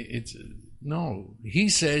 No. He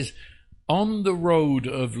says, on the road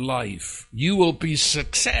of life, you will be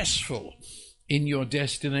successful in your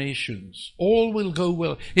destinations. All will go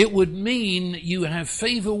well. It would mean you have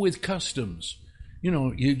favor with customs. You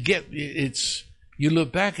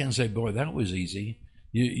look back and say, boy, that was easy.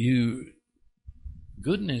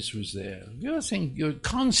 Goodness was there. You're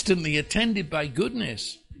constantly attended by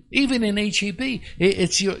goodness. Even in HEB,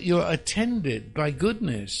 you're attended by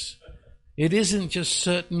goodness. It isn't just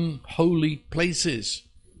certain holy places.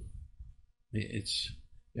 You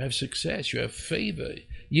have success, you have favor.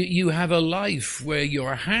 You have a life where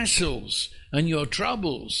your hassles and your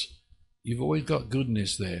troubles, you've always got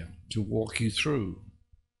goodness there to walk you through.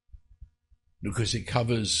 Because it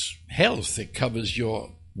covers health, it covers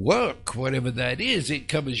your work, whatever that is. It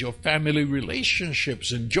covers your family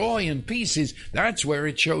relationships and joy and peace. That's where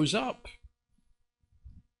it shows up.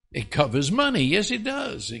 It covers money. Yes, it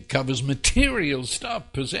does. It covers material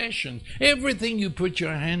stuff, possessions. Everything you put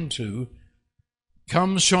your hand to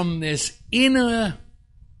comes from this inner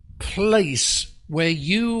place where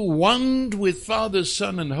you, one with Father,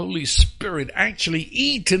 Son, and Holy Spirit, actually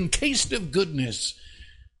eat and taste of goodness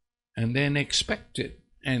and then expect it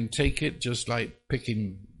and take it just like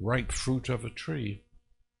picking ripe fruit of a tree.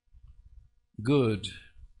 Good.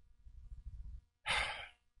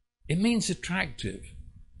 It means attractive.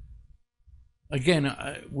 Again,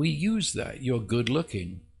 we use that. You're good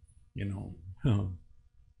looking, Oh,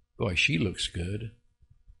 boy, she looks good.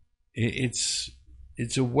 It's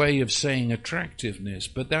a way of saying attractiveness,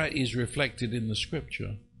 but that is reflected in the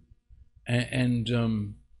scripture.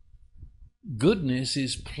 And goodness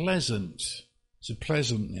is pleasant. It's a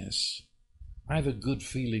pleasantness. I have a good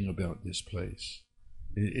feeling about this place.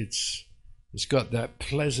 It's got that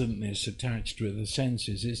pleasantness attached to it, the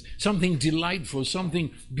senses. It's something delightful,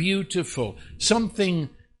 something beautiful, something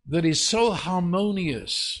that is so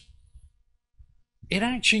harmonious. It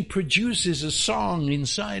actually produces a song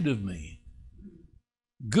inside of me.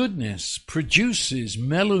 Goodness produces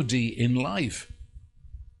melody in life.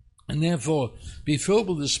 And therefore, be filled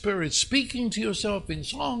with the Spirit, speaking to yourself in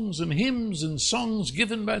songs and hymns and songs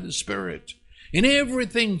given by the Spirit. In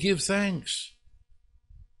everything, give thanks.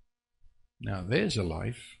 Now, there's a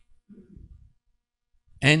life.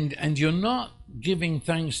 And you're not giving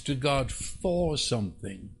thanks to God for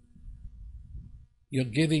something. You're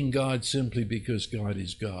giving God simply because God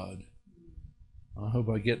is God. I hope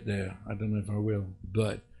I get there. I don't know if I will,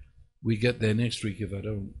 but we get there next week if I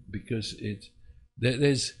don't, because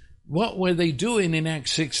there's what were they doing in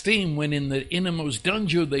Acts 16 when in the innermost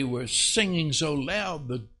dungeon they were singing so loud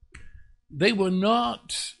that they were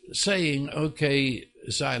not saying, okay,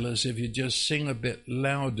 Silas, if you just sing a bit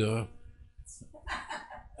louder,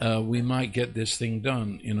 we might get this thing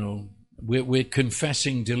done. We're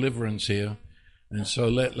confessing deliverance here, and so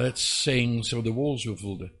let's sing so the walls will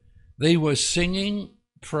fall down. They were singing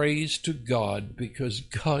praise to God because,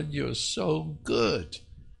 God, you're so good.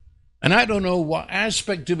 And I don't know what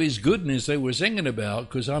aspect of his goodness they were singing about,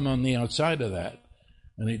 because I'm on the outside of that,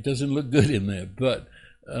 and it doesn't look good in there. But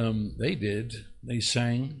they did. They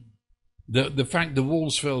sang. The fact the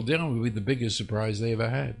walls fell down would be the biggest surprise they ever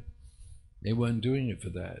had. They weren't doing it for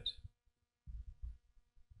that.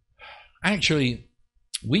 Actually,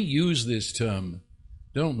 we use this term,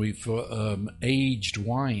 don't we, for aged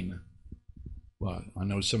wine. Well, I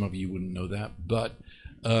know some of you wouldn't know that, but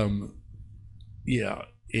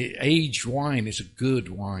aged wine is a good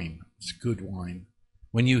wine. It's a good wine.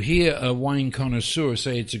 When you hear a wine connoisseur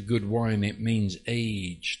say it's a good wine, it means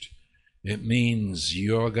aged. It means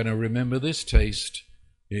you're going to remember this taste.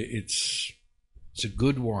 It's a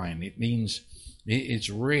good wine. It means it's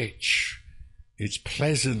rich. It's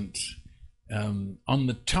pleasant. On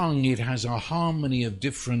the tongue, it has a harmony of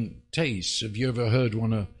different tastes. Have you ever heard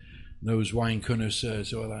one of those wine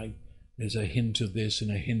connoisseurs, there's a hint of this and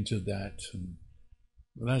a hint of that? And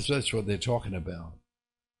that's what they're talking about.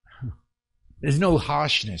 There's no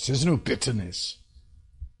harshness. There's no bitterness.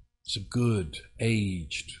 It's a good,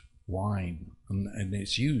 aged wine. And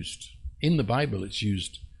it's used, in the Bible, it's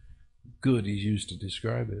used, good is used to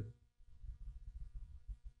describe it.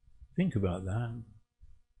 Think about that.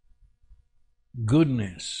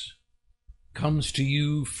 Goodness comes to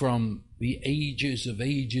you from the ages of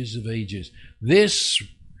ages of ages. This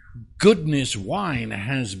goodness wine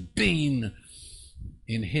has been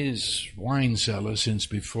in his wine cellar since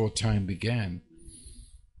before time began.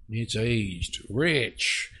 It's aged,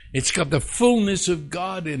 rich. It's got the fullness of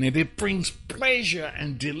God in it. It brings pleasure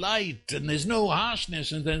and delight, and there's no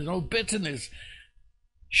harshness and there's no bitterness.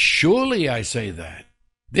 Surely I say that.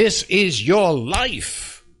 This is your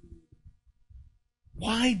life.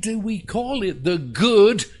 Why do we call it the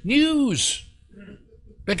good news?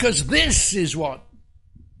 Because this is what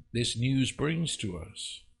this news brings to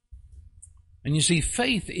us. And you see,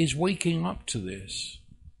 faith is waking up to this.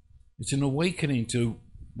 It's an awakening to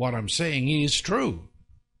what I'm saying is true.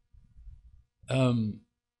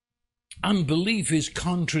 Unbelief is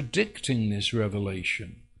contradicting this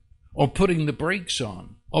revelation, or putting the brakes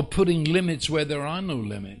on, or putting limits where there are no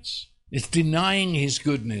limits. It's denying his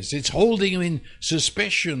goodness. It's holding him in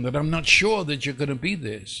suspicion that I'm not sure that you're going to be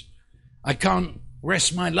this. I can't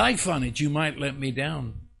rest my life on it. You might let me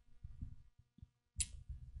down.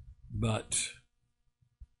 But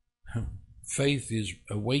faith is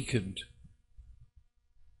awakened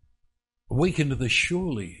to the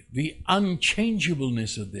surely, the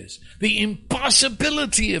unchangeableness of this, the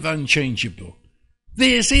impossibility of unchangeable.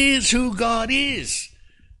 This is who God is.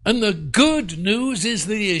 And the good news is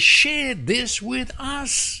that he has shared this with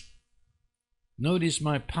us. Notice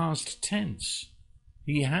my past tense.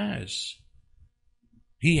 He has.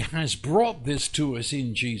 He has brought this to us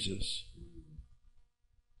in Jesus.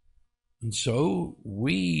 And so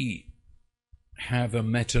we have a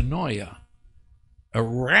metanoia, a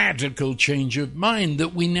radical change of mind,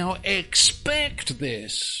 that we now expect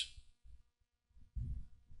this.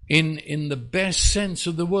 In the best sense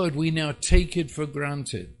of the word, we now take it for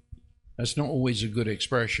granted. That's not always a good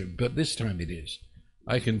expression, but this time it is.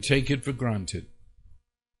 I can take it for granted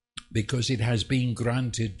because it has been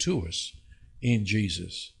granted to us in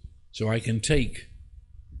Jesus. So I can take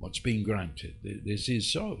what's been granted. This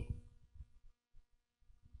is so.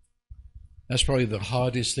 That's probably the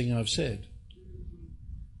hardest thing I've said.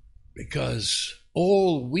 Because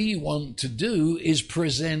all we want to do is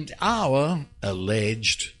present our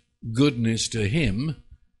alleged goodness to him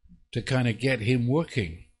to kind of get him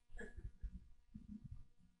working.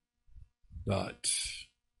 But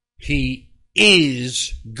he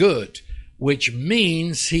is good, which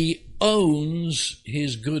means he owns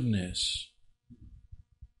his goodness.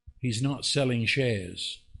 He's not selling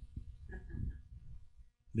shares.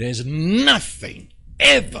 There's nothing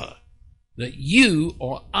ever that you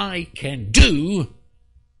or I can do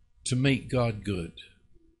to make God good.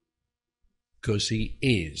 Because he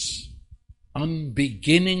is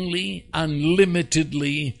unbeginningly,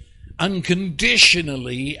 unlimitedly,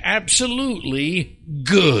 unconditionally, absolutely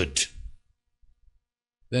good.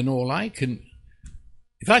 Then all I can,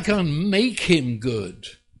 if I can't make him good,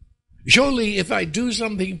 surely if I do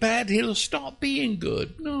something bad, he'll stop being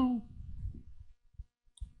good. No.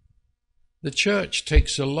 The church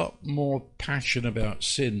takes a lot more passion about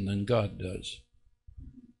sin than God does.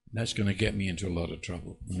 That's going to get me into a lot of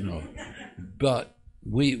trouble, you know. But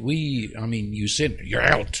you sin, you're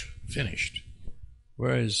out, finished.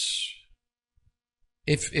 Whereas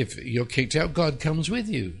if you're kicked out, God comes with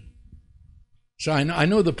you. So I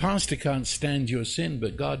know the pastor can't stand your sin,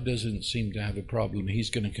 but God doesn't seem to have a problem. He's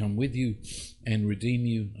going to come with you and redeem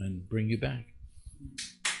you and bring you back.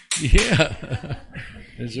 Yeah,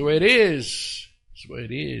 that's the way it is. That's the way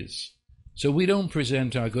it is. So we don't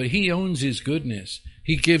present our good. He owns his goodness.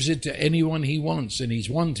 He gives it to anyone he wants, and he's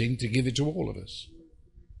wanting to give it to all of us.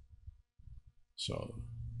 So,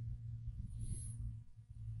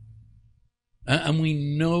 and we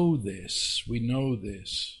know this. We know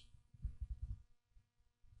this.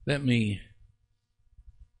 We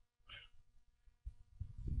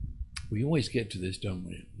always get to this, don't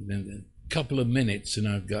we? Then a couple of minutes, and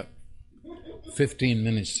I've got 15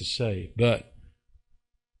 minutes to say. But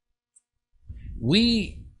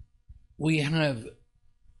we have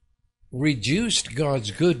reduced God's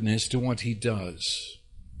goodness to what he does.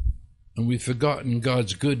 And we've forgotten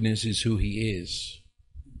God's goodness is who he is.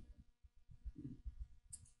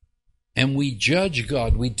 And we judge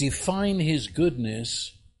God, we define his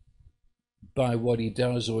goodness by what he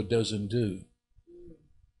does or doesn't do.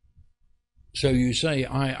 So you say,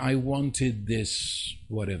 I wanted this,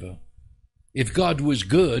 whatever. If God was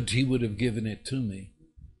good, he would have given it to me.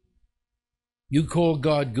 You call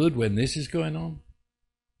God good when this is going on?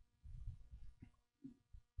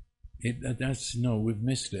 We've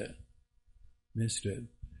missed it. Missed it.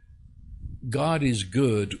 God is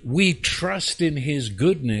good. We trust in his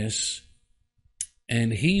goodness,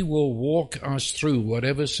 and he will walk us through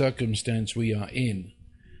whatever circumstance we are in.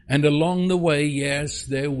 And along the way, yes,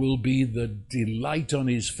 there will be the delight on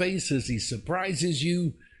his face as he surprises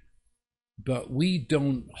you, but we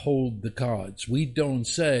don't hold the cards. We don't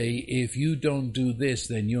say, if you don't do this,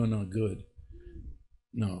 then you're not good.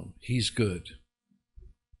 No, he's good.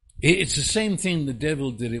 It's the same thing the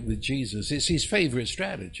devil did it with Jesus. It's his favorite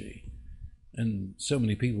strategy. And so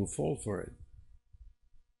many people fall for it.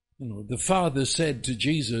 You know, the Father said to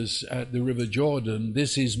Jesus at the River Jordan,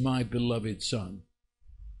 "This is my beloved Son."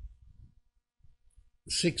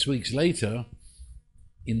 6 weeks later,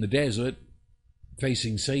 in the desert,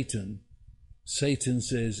 facing Satan, Satan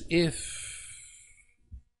says, if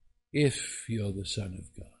you're the Son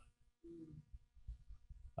of God.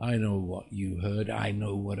 I know what you heard. I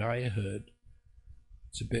know what I heard.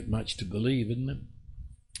 It's a bit much to believe, isn't it?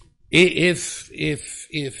 If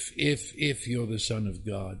you're the Son of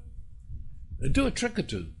God, do a trick or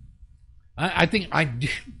two. I think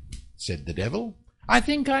said the devil, I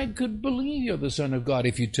think I could believe you're the Son of God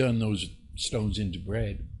if you turn those stones into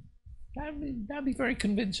bread. That'd be very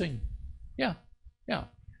convincing. Yeah.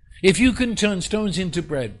 If you can turn stones into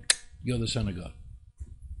bread, you're the Son of God.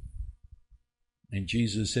 And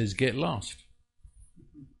Jesus says, get lost.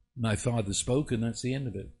 My Father spoke, and that's the end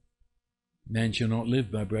of it. Man shall not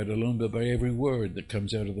live by bread alone, but by every word that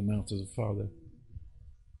comes out of the mouth of the Father.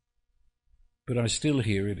 but I still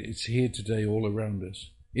hear it. It's here today all around us.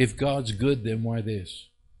 If God's good, then why this?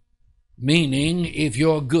 Meaning, if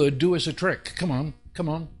you're good, do us a trick. Come on, come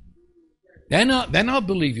on. Then I'll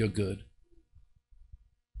believe you're good.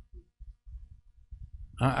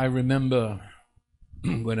 I remember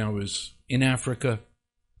when I was in Africa,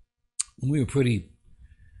 we were pretty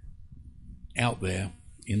out there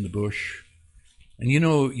in the bush. And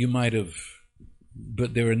you might have,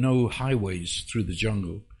 but there are no highways through the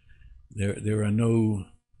jungle. There are no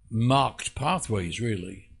marked pathways,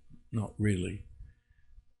 really. Not really.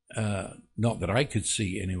 Not that I could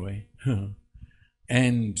see, anyway.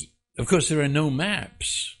 And, of course, there are no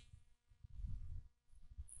maps.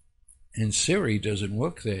 And Siri doesn't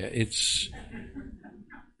work there. It's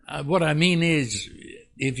what I mean is,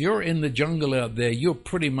 if you're in the jungle out there, you're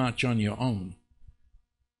pretty much on your own.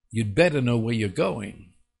 You'd better know where you're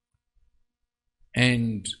going.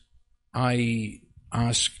 And I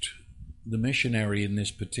asked the missionary in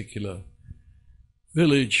this particular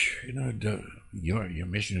village, your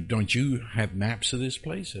missionary, don't you have maps of this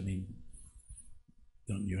place? I mean,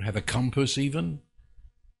 don't you have a compass even?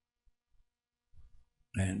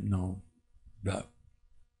 And no, but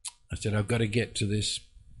I said, I've got to get to this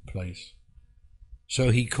place.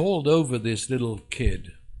 So he called over this little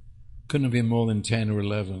kid, couldn't have been more than 10 or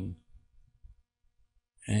 11,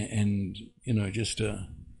 and just a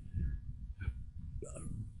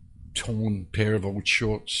torn pair of old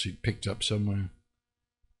shorts he picked up somewhere.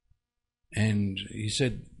 And he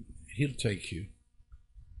said, he'll take you.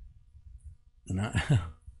 And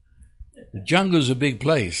the jungle's a big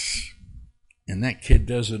place. And that kid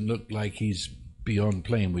doesn't look like he's beyond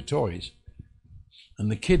playing with toys. And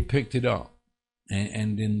the kid picked it up.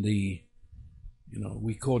 And in the,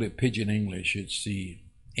 we called it Pidgin English. It's the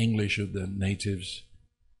English of the natives.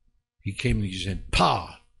 He came and he said,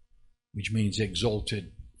 Pa, which means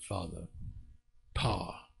exalted Father.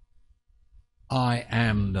 Pa, I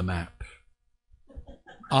am the map.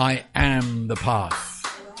 I am the path.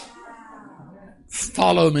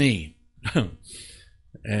 Follow me.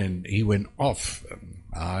 And he went off, and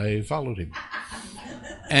I followed him.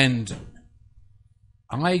 And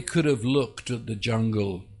I could have looked at the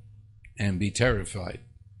jungle and be terrified,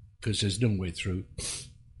 because there's no way through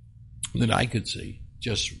that I could see,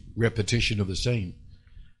 just repetition of the same.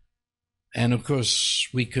 And of course,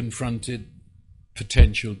 we confronted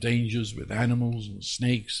potential dangers with animals and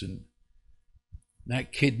snakes, and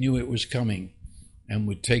that kid knew it was coming and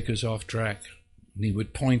would take us off track. And he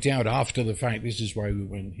would point out after the fact, this is why we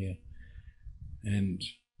went here. And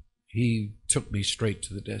he took me straight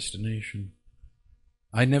to the destination.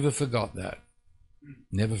 I never forgot that.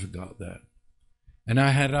 Never forgot that. And I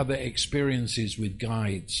had other experiences with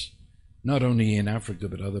guides, not only in Africa,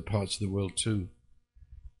 but other parts of the world too.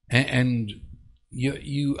 And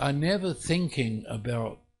you are never thinking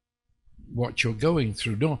about what you're going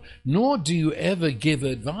through, nor do you ever give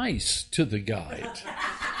advice to the guide.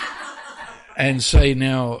 And say,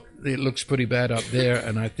 now, it looks pretty bad up there,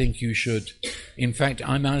 and I think you should. In fact,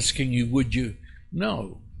 I'm asking you, would you?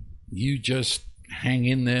 No, you just hang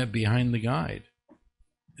in there behind the guide.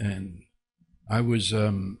 And I was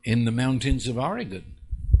in the mountains of Oregon,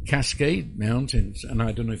 Cascade Mountains, and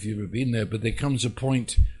I don't know if you've ever been there, but there comes a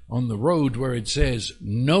point on the road where it says,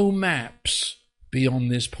 no maps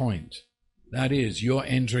beyond this point. That is, you're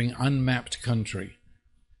entering unmapped country.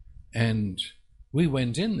 And we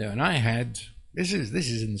went in there, and I had, this is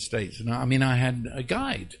in the States, and I had a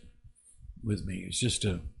guide with me. It's just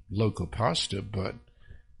a local pastor, but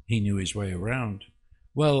he knew his way around.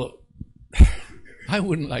 Well, I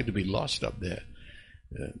wouldn't like to be lost up there.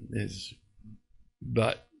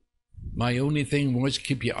 But my only thing was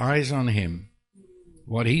keep your eyes on him.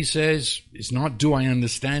 What he says is not, do I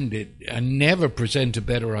understand it? And never present a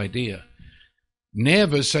better idea.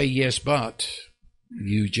 Never say yes, but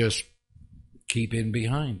you just keep in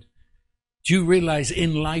behind. Do you realize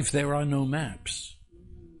in life there are no maps?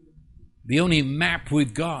 The only map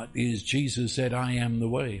we've got is Jesus said, I am the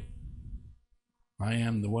way. I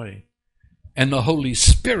am the way. And the Holy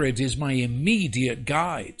Spirit is my immediate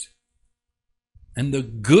guide. And the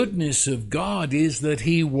goodness of God is that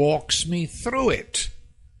he walks me through it.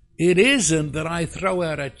 It isn't that I throw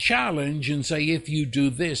out a challenge and say, if you do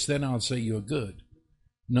this, then I'll say you're good.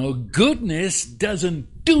 No, goodness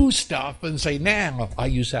doesn't do stuff and say, now, are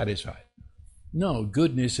you satisfied? No,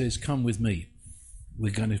 goodness says, come with me.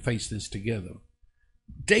 We're going to face this together.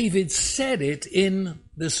 David said it in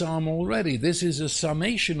the psalm already. This is a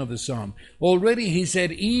summation of the psalm. Already he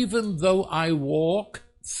said, even though I walk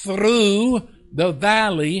through the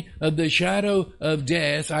valley of the shadow of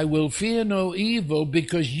death, I will fear no evil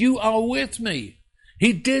because you are with me.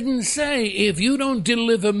 He didn't say, if you don't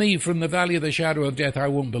deliver me from the valley of the shadow of death, I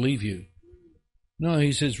won't believe you. No,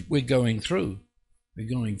 he says, we're going through. We're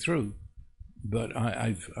going through. But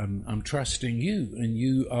I'm trusting you, and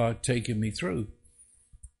you are taking me through.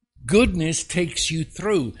 Goodness takes you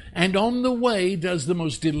through, and on the way does the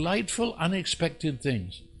most delightful, unexpected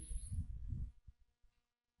things.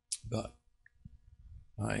 But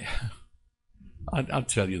I'll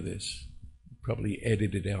tell you this. Probably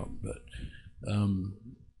edit it out, but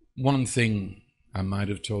one thing I might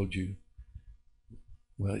have told you.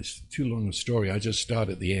 Well, it's too long a story. I just start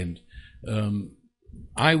at the end.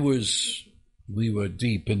 We were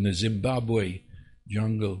deep in the Zimbabwe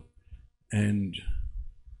jungle, and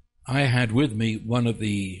I had with me one of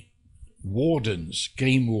the wardens,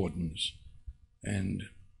 game wardens, and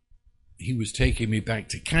he was taking me back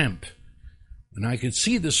to camp, and I could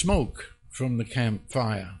see the smoke from the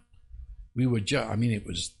campfire. We were it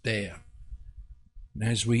was there. And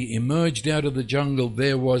as we emerged out of the jungle,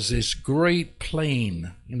 there was this great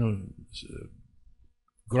plain,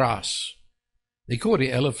 grass. They called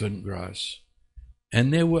it elephant grass.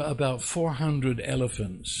 And there were about 400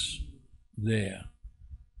 elephants there.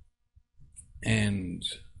 And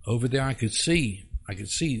over there I could see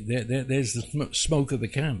there's the smoke of the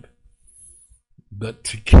camp. But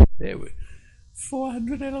to get there were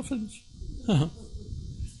 400 elephants.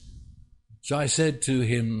 So I said to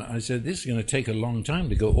him, this is going to take a long time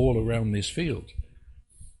to go all around this field.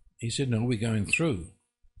 He said, no, we're going through.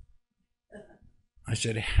 I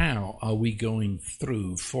said, how are we going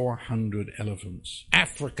through 400 elephants?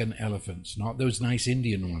 African elephants, not those nice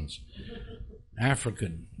Indian ones.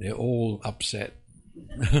 African, they're all upset.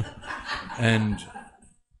 And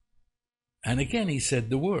again he said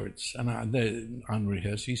the words, and they're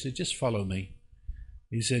unrehearsed. He said, just follow me.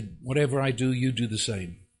 He said, whatever I do, you do the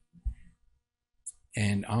same.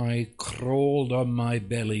 And I crawled on my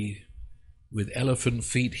belly with elephant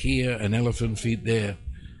feet here and elephant feet there.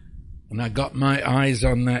 And I got my eyes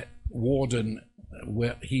on that warden.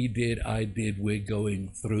 Where he did, I did. We're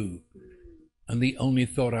going through. And the only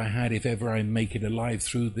thought I had, if ever I make it alive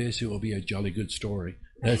through this, it will be a jolly good story.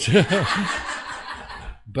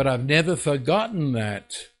 But I've never forgotten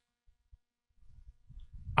that.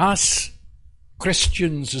 Us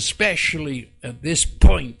Christians, especially at this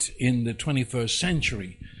point in the 21st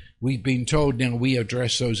century, we've been told now we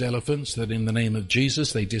address those elephants that in the name of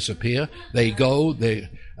Jesus they disappear, they go,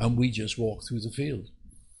 and we just walk through the field.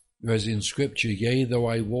 Whereas in Scripture, yea, though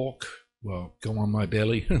I walk, go on my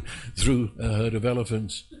belly, through a herd of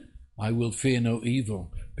elephants, I will fear no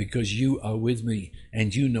evil, because you are with me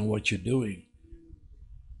and you know what you're doing.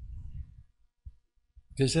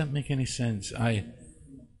 Does that make any sense?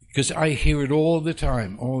 Because I hear it all the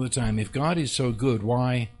time. If God is so good,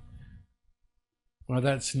 why? Well,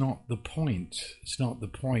 that's not the point. It's not the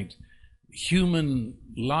point. Human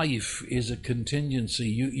life is a contingency.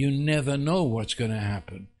 You never know what's going to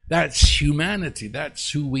happen. That's humanity.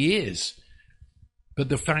 That's who He is. But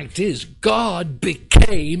the fact is, God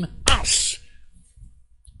became us.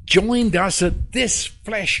 Joined us at this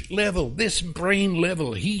flesh level, this brain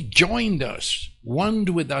level. He joined us, one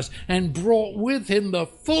with us, and brought with Him the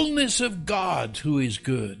fullness of God who is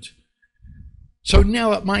good. So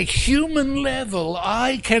now at my human level,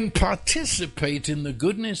 I can participate in the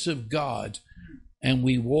goodness of God, and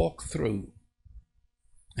we walk through.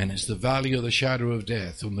 And it's the valley of the shadow of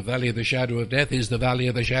death. And the valley of the shadow of death is the valley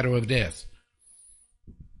of the shadow of death.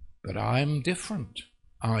 But I'm different.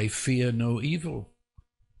 I fear no evil.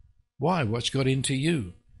 Why? What's got into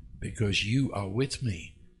you? Because you are with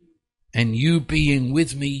me. And you being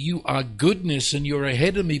with me, you are goodness, and you're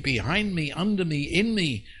ahead of me, behind me, under me, in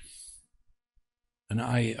me. And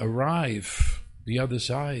I arrive the other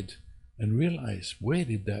side and realize, where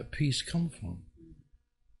did that peace come from?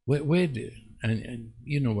 Where did... And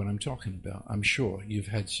you know what I'm talking about. I'm sure you've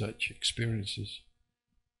had such experiences.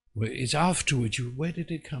 Where it's afterwards, where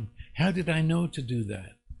did it come? How did I know to do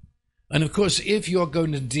that? And of course, if you're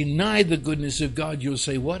going to deny the goodness of God, you'll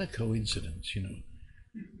say, what a coincidence,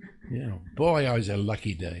 boy, I was a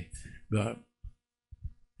lucky day.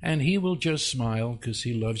 And He will just smile because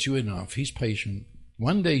He loves you enough. He's patient.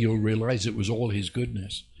 One day you'll realize it was all His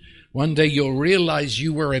goodness. One day you'll realize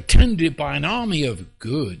you were attended by an army of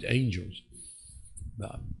good angels.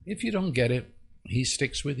 But if you don't get it, He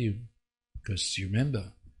sticks with you. Because you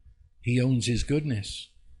remember, He owns His goodness.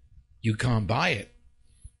 You can't buy it.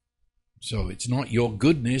 So it's not your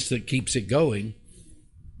goodness that keeps it going.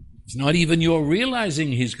 It's not even your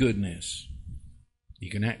realizing His goodness. You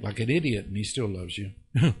can act like an idiot and He still loves you.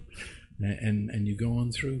 and you go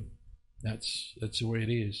on through. That's the way it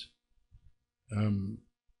is.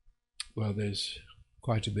 There's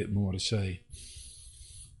quite a bit more to say.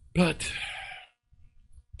 But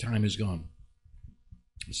time is gone.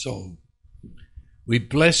 So we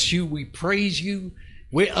bless you, we praise you,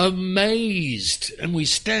 we're amazed, and we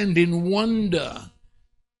stand in wonder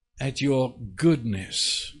at your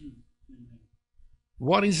goodness.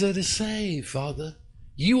 What is there to say, Father?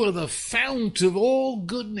 You are the fount of all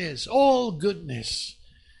goodness,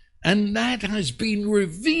 and that has been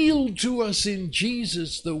revealed to us in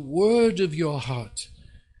Jesus, the word of your heart,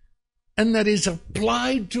 and that is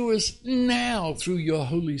applied to us now through your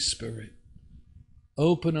Holy Spirit.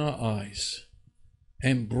 Open our eyes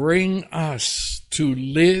and bring us to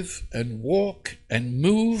live and walk and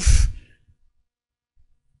move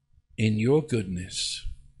in your goodness.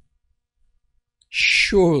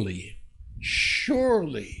 Surely,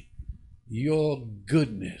 your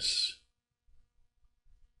goodness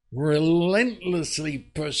relentlessly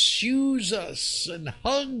pursues us and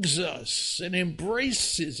hugs us and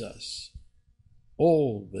embraces us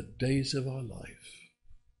all the days of our life.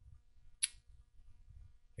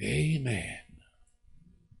 Amen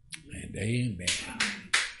and amen.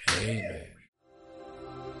 Amen.